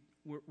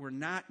we're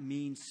not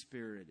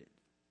mean-spirited.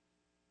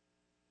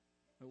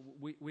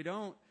 We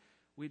don't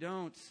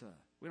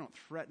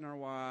threaten our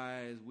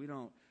wives. We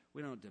don't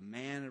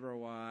demand of our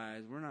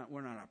wives. We're not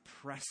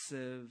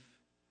oppressive.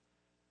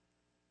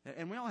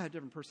 And we all have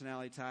different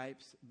personality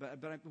types, but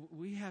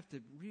we have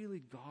to really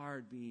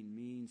guard being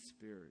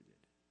mean-spirited.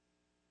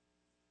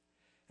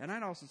 And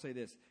I'd also say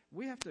this: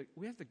 we have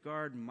to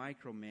guard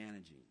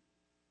micromanaging.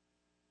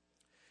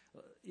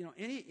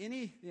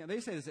 They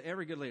say this to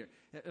every good leader.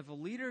 If a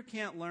leader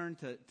can't learn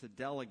to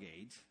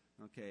delegate,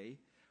 okay,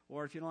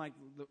 or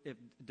if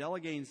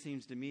delegating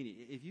seems demeaning,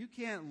 if you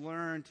can't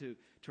learn to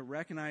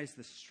recognize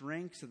the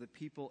strengths of the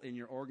people in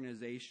your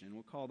organization,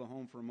 we'll call the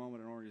home for a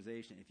moment an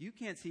organization. If you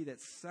can't see that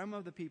some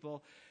of the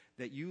people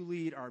that you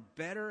lead are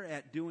better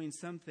at doing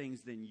some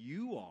things than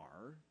you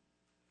are,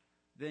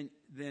 then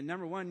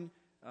number one,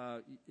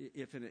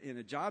 if in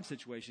a job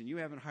situation you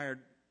haven't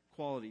hired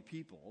quality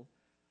people,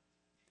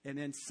 and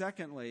then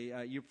secondly,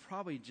 you're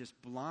probably just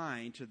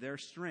blind to their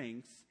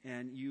strengths,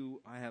 and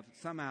you have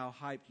somehow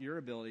hyped your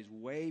abilities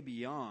way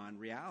beyond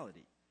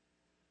reality.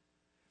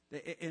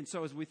 And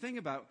so as we think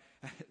about,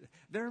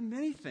 there are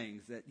many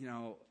things that,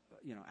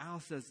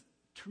 Alice does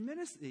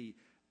tremendously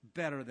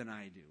better than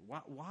I do.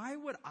 Why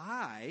would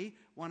I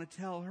want to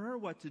tell her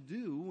what to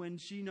do when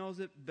she knows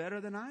it better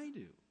than I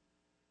do?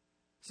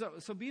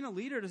 So being a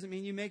leader doesn't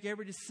mean you make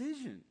every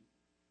decision.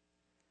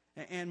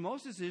 And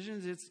most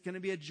decisions, it's going to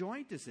be a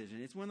joint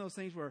decision. It's one of those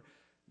things where,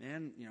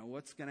 man,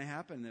 what's going to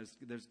happen?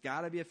 There's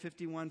got to be a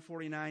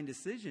 51-49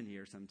 decision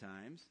here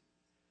sometimes.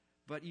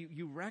 But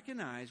you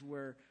recognize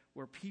where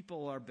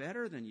people are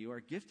better than you,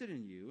 are gifted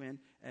in you,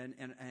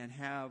 and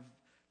have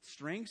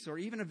strengths or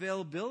even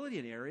availability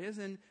in areas,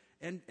 and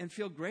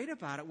feel great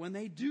about it when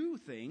they do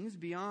things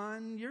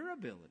beyond your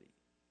ability.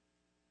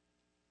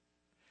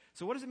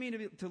 So what does it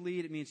mean to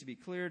lead? It means to be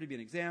clear, to be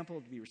an example,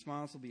 to be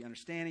responsible, be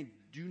understanding.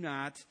 Do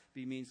not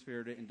be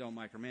mean-spirited, and don't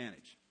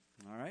micromanage.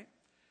 All right?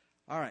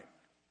 All right.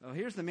 Well,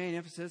 here's the main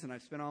emphasis, and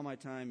I've spent all my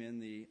time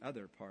in the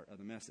other part of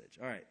the message.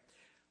 All right.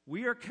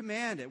 We are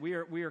commanded. We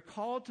are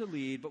called to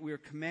lead, but we are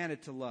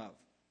commanded to love.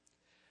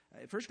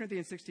 1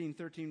 Corinthians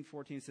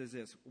 16:13-14 says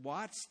this: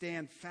 watch,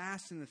 stand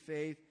fast in the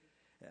faith,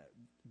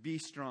 be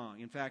strong.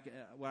 In fact,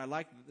 what I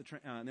like,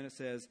 then it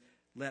says,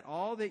 let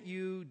all that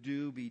you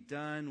do be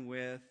done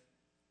with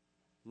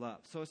love.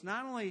 So it's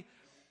not only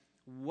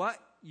what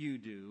you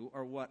do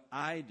or what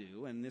I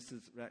do, and this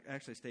is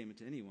actually a statement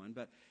to anyone,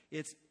 but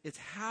it's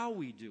how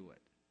we do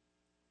it.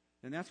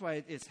 And that's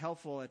why it's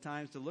helpful at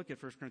times to look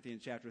at 1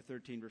 Corinthians chapter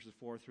 13, verses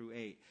 4 through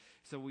 8.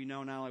 So we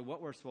know not only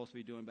what we're supposed to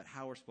be doing, but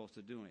how we're supposed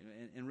to do it.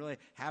 And really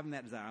having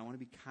that desire, I want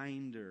to be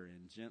kinder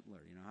and gentler.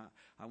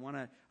 I want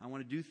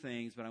to do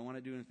things, but I want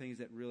to do things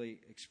that really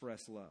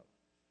express love.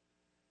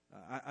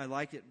 I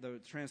like it, the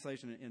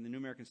translation in the New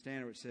American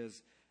Standard, which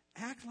says,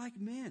 act like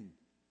men.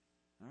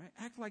 All right,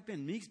 act like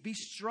men. Be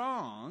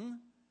strong,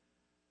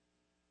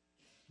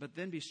 but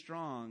then be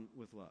strong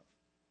with love.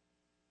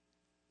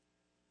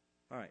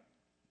 All right,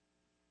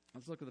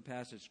 let's look at the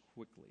passage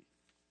quickly.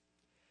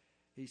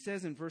 He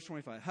says in verse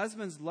 25,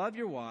 husbands, love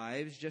your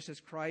wives just as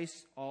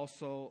Christ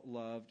also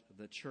loved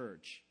the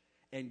church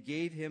and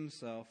gave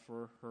himself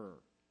for her.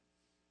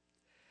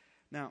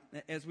 Now,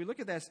 as we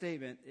look at that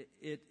statement,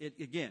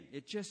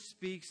 it just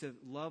speaks of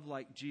love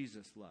like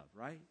Jesus loved,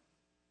 right?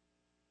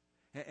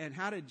 And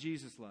how did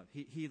Jesus love?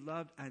 He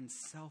loved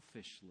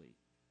unselfishly.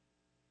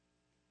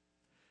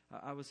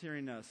 I was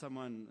hearing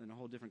someone in a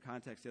whole different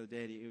context the other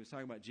day, and he was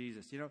talking about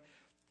Jesus.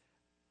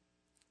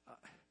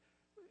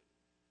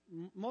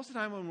 Most of the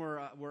time when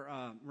we're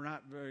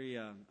not very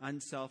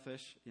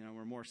unselfish,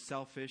 we're more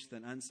selfish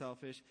than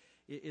unselfish,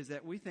 is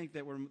that we think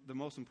that we're the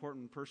most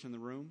important person in the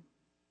room.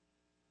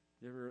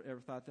 You ever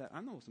thought that?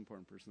 I'm the most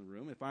important person in the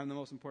room. If I'm the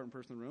most important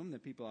person in the room,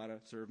 then people ought to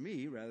serve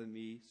me rather than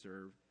me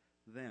serve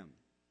them.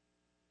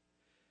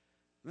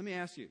 Let me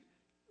ask you,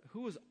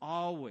 who was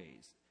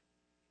always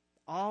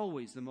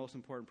the most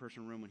important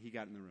person in the room when he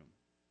got in the room?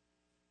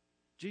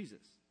 Jesus.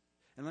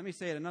 And let me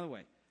say it another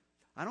way.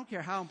 I don't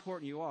care how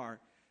important you are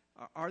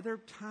there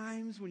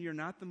times when you're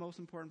not the most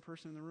important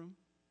person in the room?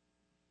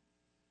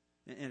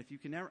 And if you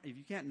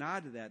can't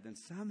nod to that, then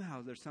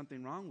somehow there's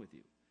something wrong with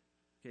you.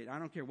 Okay, I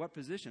don't care what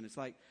position. It's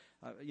like,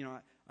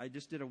 I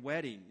just did a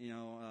wedding,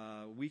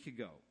 a week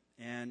ago.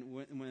 And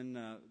when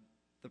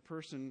the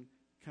person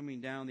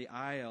coming down the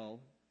aisle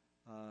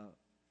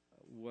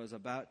was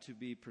about to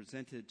be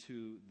presented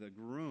to the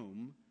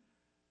groom,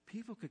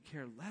 people could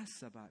care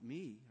less about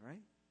me, right?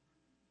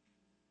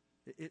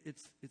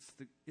 It's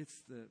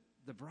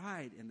the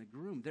bride and the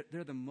groom.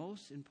 They're the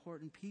most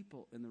important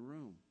people in the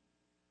room.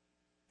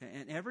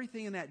 And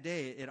everything in that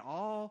day, it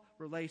all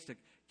relates to,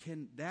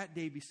 can that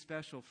day be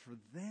special for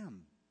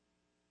them?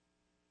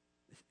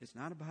 It's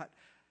not about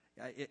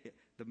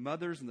the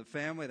mothers and the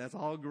family. That's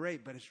all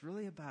great, but it's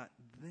really about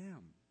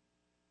them.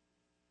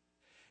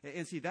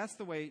 And see, that's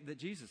the way that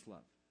Jesus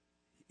loved.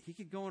 He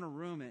could go in a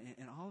room,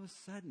 and all of a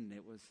sudden,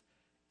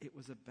 it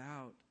was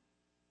about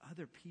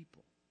other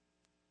people.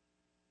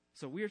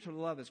 So we are to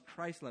love as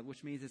Christ loved,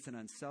 which means it's an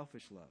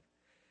unselfish love.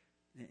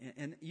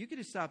 And you can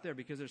just stop there,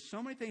 because there's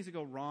so many things that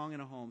go wrong in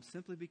a home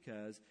simply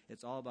because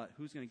it's all about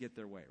who's going to get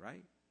their way,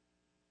 right?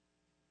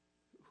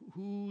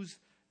 Whose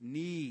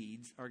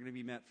needs are going to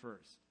be met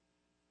first?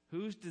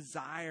 Whose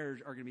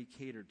desires are going to be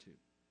catered to?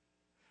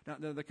 Now,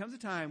 there comes a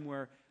time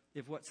where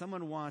if what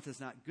someone wants is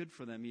not good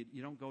for them,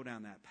 you don't go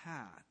down that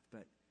path.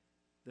 But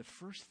the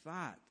first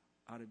thought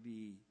ought to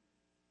be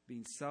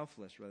being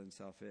selfless rather than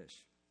selfish.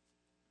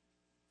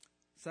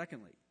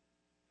 Secondly,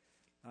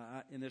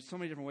 and there's so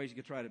many different ways you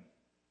could try to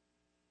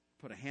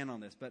put a hand on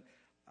this, but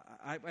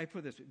I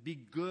put this: be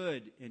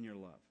good in your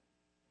love.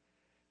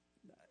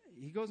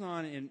 He goes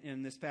on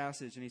in this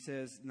passage, and he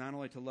says not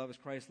only to love as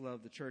Christ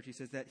loved the church, he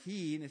says that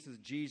he, and this is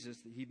Jesus,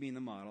 he being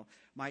the model,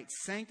 might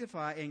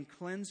sanctify and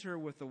cleanse her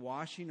with the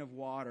washing of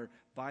water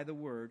by the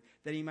word,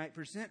 that he might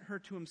present her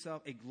to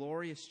himself a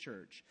glorious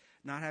church,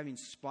 not having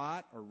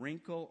spot or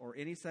wrinkle or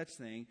any such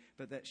thing,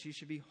 but that she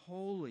should be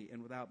holy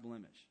and without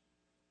blemish.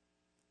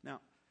 Now,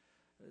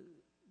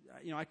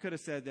 I could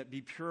have said that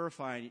be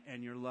purified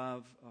in your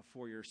love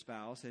for your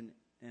spouse, and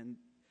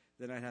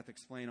then I'd have to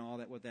explain all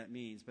that, what that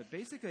means. But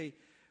basically,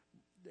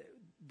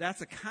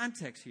 that's a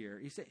context here.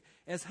 You say,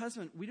 as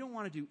husband, we don't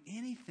want to do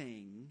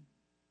anything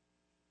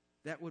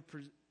that would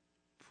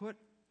put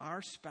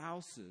our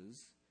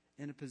spouses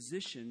in a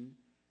position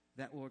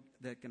that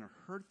going to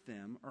hurt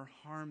them or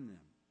harm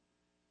them.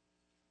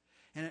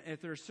 And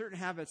if there are certain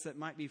habits that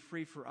might be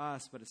free for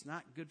us, but it's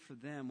not good for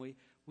them, we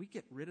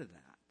get rid of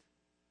that.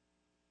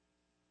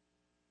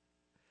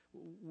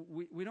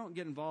 We don't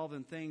get involved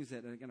in things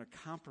that are going to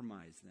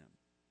compromise them,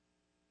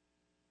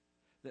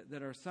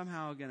 that are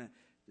somehow going to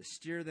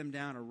steer them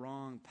down a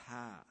wrong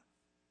path.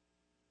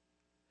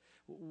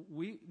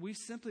 We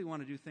simply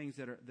want to do things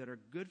that are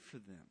good for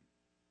them.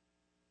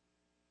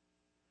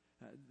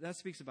 That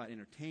speaks about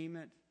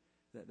entertainment.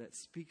 That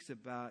speaks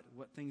about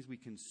what things we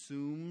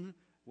consume,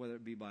 whether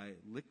it be by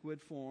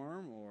liquid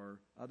form or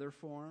other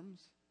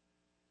forms,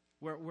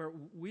 where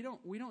we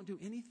don't do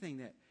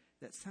anything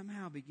that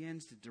somehow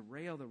begins to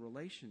derail the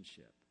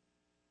relationship.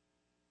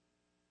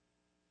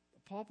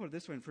 Paul put it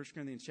this way in 1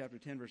 Corinthians chapter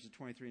 10, verses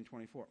 23 and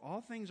 24. All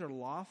things are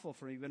lawful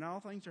for me, but not all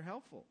things are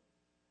helpful.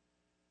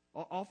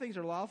 All things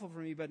are lawful for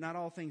me, but not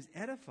all things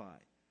edify.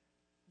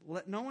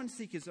 Let no one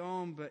seek his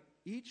own, but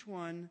each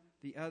one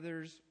the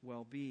other's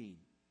well-being.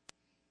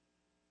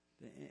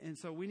 And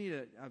so we need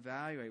to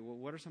evaluate, well,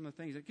 what are some of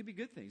the things? It could be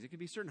good things. It could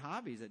be certain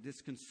hobbies that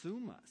just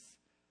consume us.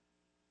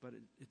 But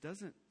it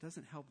doesn't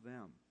help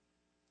them.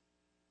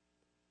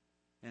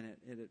 And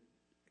it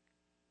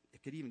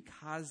could even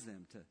cause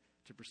them to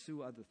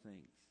pursue other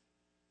things.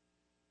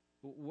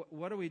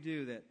 What do we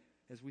do that,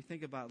 as we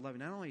think about loving,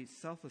 not only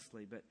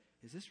selflessly, but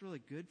is this really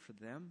good for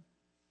them?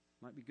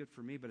 Might be good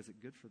for me, but is it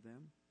good for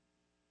them?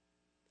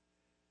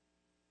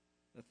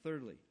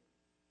 Thirdly,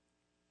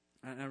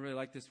 and I really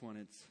like this one.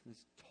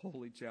 It's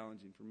totally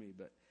challenging for me,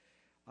 but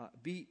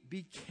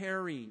be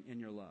caring in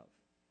your love.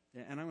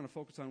 And I'm going to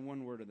focus on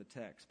one word of the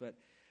text, but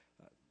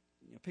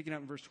picking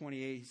up in verse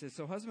 28, he says,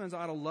 so husbands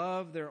ought to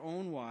love their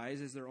own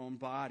wives as their own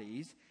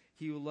bodies.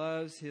 He who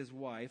loves his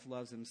wife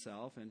loves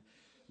himself. And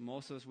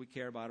most of us, we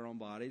care about our own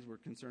bodies. We're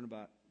concerned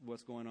about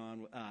what's going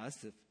on with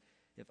us.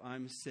 If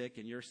I'm sick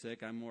and you're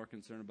sick, I'm more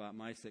concerned about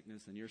my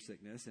sickness than your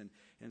sickness.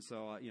 And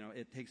so,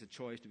 it takes a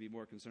choice to be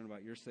more concerned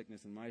about your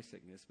sickness and my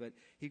sickness. But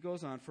he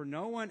goes on, for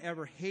no one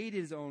ever hated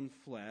his own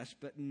flesh,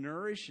 but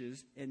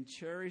nourishes and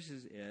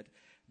cherishes it,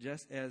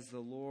 just as the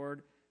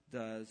Lord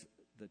does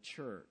the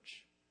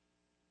church.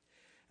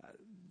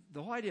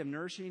 The whole idea of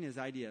nourishing is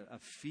the idea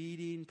of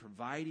feeding,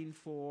 providing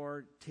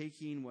for,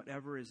 taking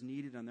whatever is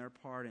needed on their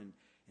part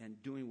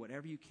and doing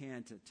whatever you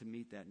can to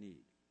meet that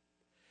need.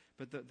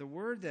 But the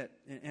word that,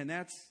 and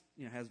that's,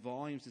 has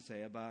volumes to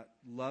say about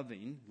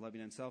loving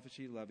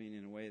unselfishly, loving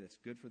in a way that's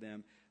good for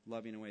them,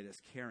 loving in a way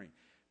that's caring.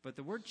 But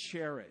the word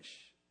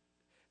cherish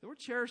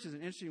is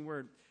an interesting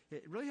word.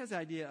 It really has the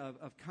idea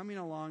of coming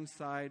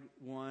alongside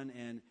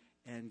one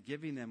and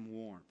giving them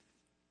warmth.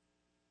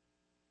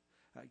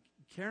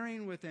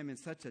 Caring with them in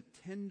such a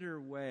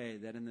tender way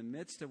that in the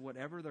midst of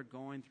whatever they're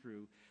going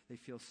through, they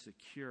feel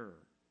secure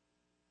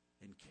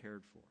and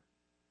cared for.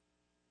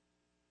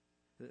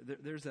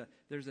 There's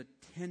a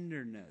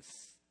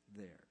tenderness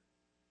there.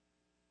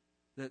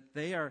 That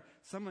they are,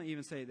 someone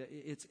even say that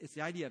it's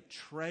the idea of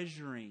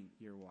treasuring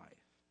your wife.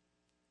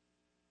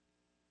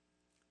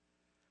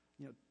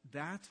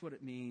 That's what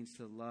it means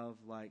to love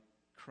like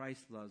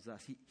Christ loves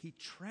us. He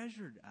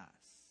treasured us.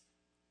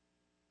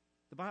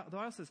 The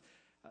Bible says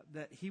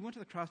that he went to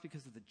the cross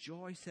because of the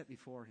joy set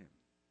before him.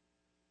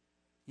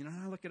 You know,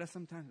 I look at us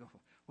sometimes and go,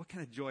 what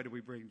kind of joy do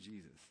we bring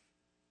Jesus?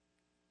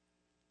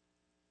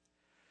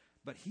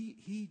 But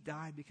he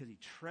died because he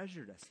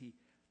treasured us.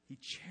 He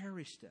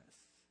cherished us.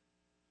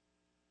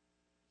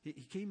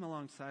 He came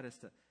alongside us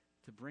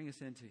to bring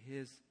us into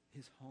his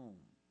home.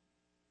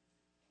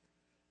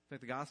 In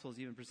fact, the Gospels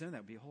even presented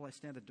that. Behold, I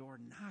stand at the door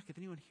and knock. If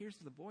anyone hears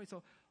the voice,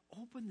 so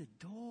open the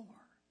door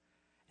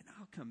and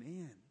I'll come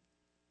in.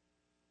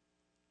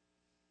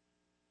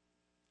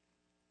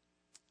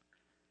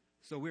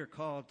 So we are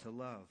called to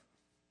love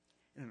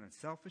in an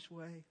unselfish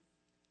way,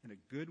 in a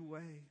good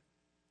way,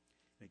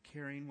 in a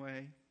caring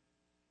way.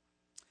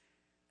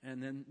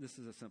 And then this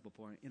is a simple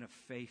point, in a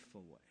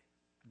faithful way.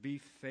 Be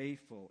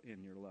faithful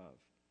in your love.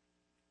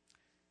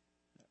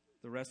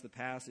 The rest of the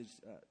passage,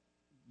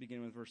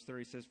 beginning with verse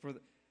 30, says,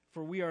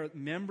 For we are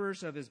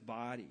members of his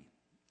body,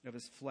 of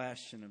his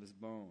flesh, and of his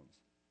bones.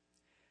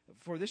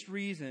 For this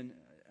reason,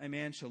 a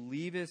man shall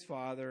leave his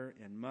father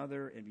and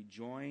mother and be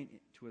joined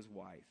to his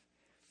wife,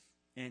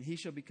 and he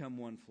shall become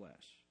one flesh.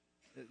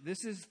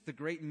 This is the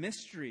great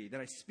mystery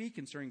that I speak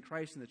concerning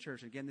Christ and the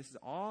church. Again, this is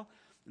all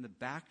in the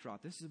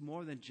backdrop. This is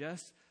more than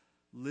just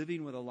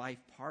living with a life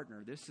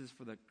partner. This is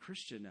for the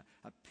Christian,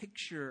 a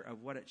picture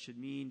of what it should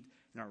mean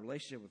in our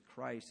relationship with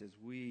Christ as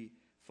we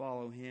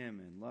follow him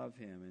and love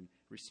him and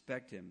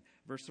respect him.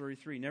 Verse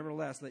 33,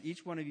 nevertheless, let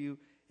each one of you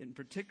in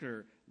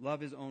particular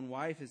love his own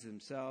wife as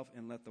himself,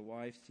 and let the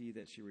wife see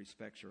that she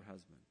respects her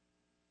husband.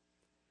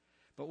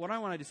 But what I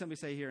want to simply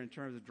say here in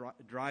terms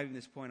of driving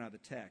this point out of the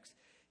text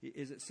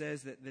is it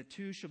says that the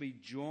two shall be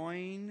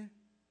joined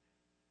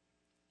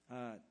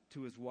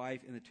to his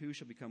wife, and the two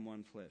shall become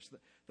one flesh.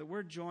 The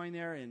word join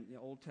there in the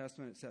Old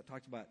Testament, it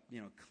talks about,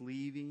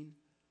 cleaving.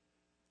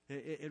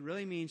 It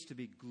really means to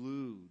be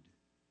glued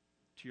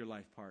to your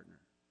life partner.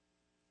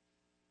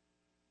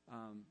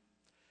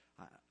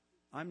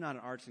 I'm not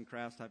an arts and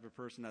crafts type of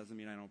person. Doesn't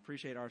mean I don't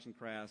appreciate arts and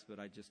crafts, but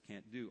I just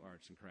can't do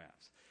arts and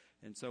crafts.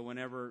 And so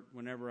whenever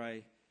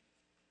I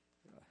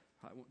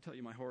won't tell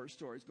you my horror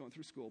stories going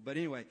through school, but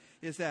anyway,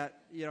 is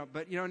that,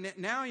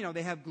 now,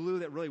 they have glue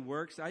that really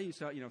works. I used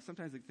to,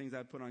 sometimes the things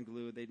I put on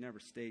glue, they'd never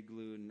stayed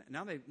glued. And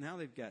now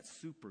they've got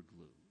super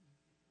glue.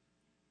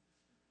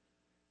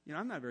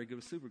 I'm not very good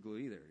with super glue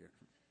either.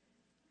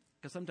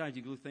 Because sometimes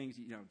you glue things,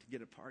 to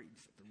get apart, you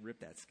just have to rip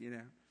that skin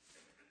out.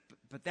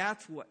 But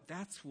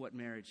that's what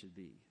marriage should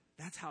be.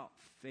 That's how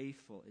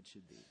faithful it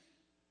should be.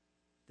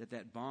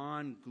 That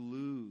bond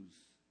glues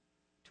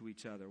to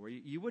each other, where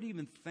you wouldn't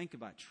even think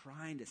about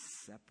trying to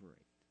separate.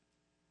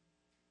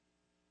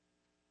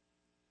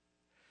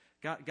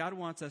 God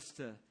wants us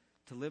to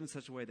live in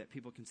such a way that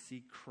people can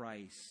see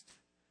Christ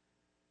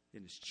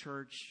in his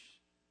church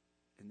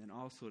and then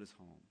also at his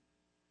home.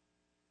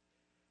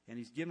 And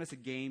he's given us a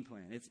game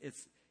plan.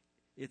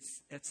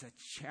 It's a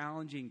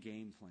challenging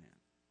game plan,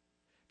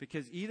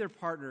 because either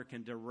partner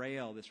can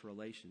derail this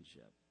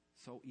relationship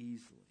so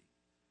easily.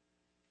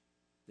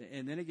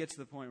 And then it gets to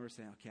the point where we're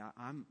saying, okay,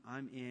 I'm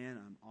in,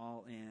 I'm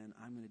all in,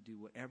 I'm going to do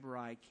whatever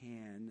I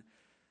can,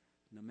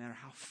 no matter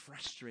how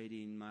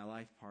frustrating my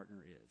life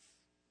partner is.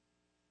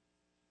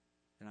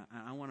 And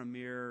I want to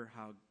mirror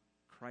how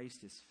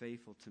Christ is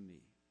faithful to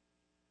me,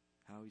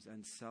 how he's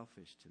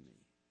unselfish to me,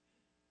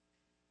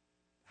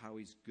 how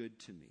he's good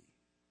to me,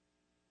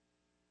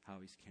 how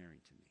he's caring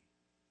to me.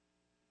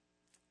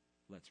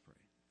 Let's pray.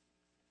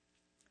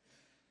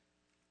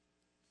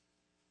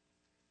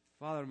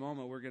 Father, in a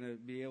moment, we're going to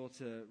be able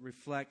to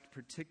reflect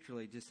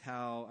particularly just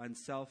how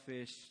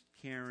unselfish,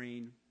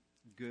 caring,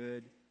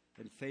 good,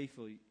 and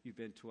faithful you've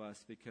been to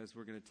us, because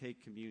we're going to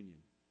take communion.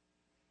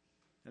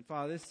 And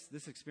Father,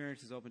 this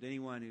experience is open to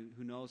anyone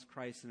who knows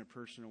Christ in a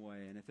personal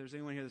way. And if there's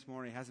anyone here this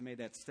morning who hasn't made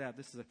that step,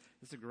 this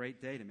is a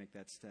great day to make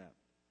that step.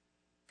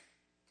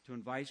 To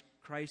invite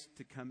Christ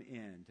to come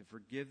in, to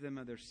forgive them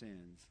of their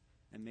sins,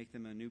 and make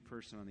them a new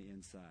person on the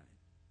inside.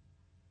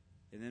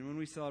 And then when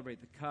we celebrate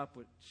the cup,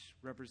 which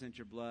represents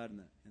your blood, and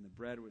the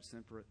bread, which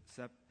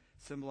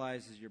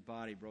symbolizes your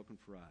body broken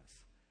for us,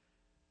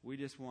 we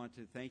just want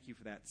to thank you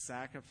for that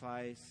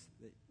sacrifice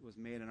that was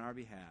made on our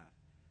behalf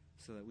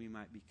so that we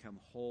might become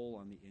whole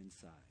on the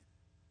inside.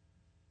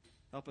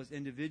 Help us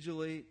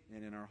individually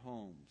and in our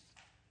homes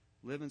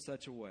live in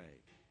such a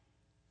way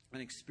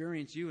and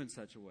experience you in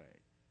such a way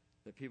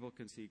that people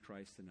can see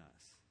Christ in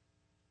us.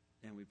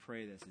 And we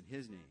pray this in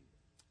his name.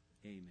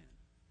 Amen.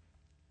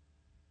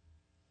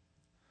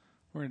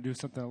 We're going to do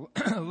something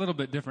a little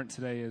bit different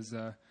today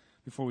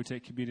before we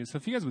take communion. So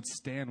if you guys would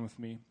stand with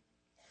me,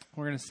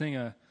 we're going to sing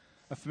a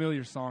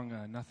familiar song,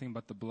 Nothing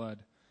But the Blood.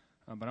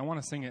 But I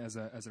want to sing it as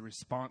a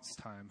response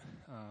time.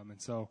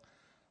 And so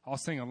I'll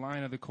sing a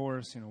line of the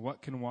chorus,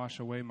 what can wash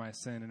away my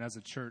sin? And as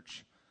a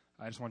church,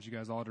 I just want you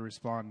guys all to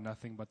respond,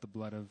 nothing but the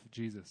blood of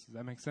Jesus. Does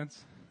that make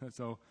sense?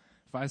 So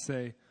if I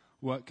say,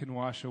 what can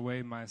wash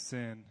away my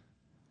sin?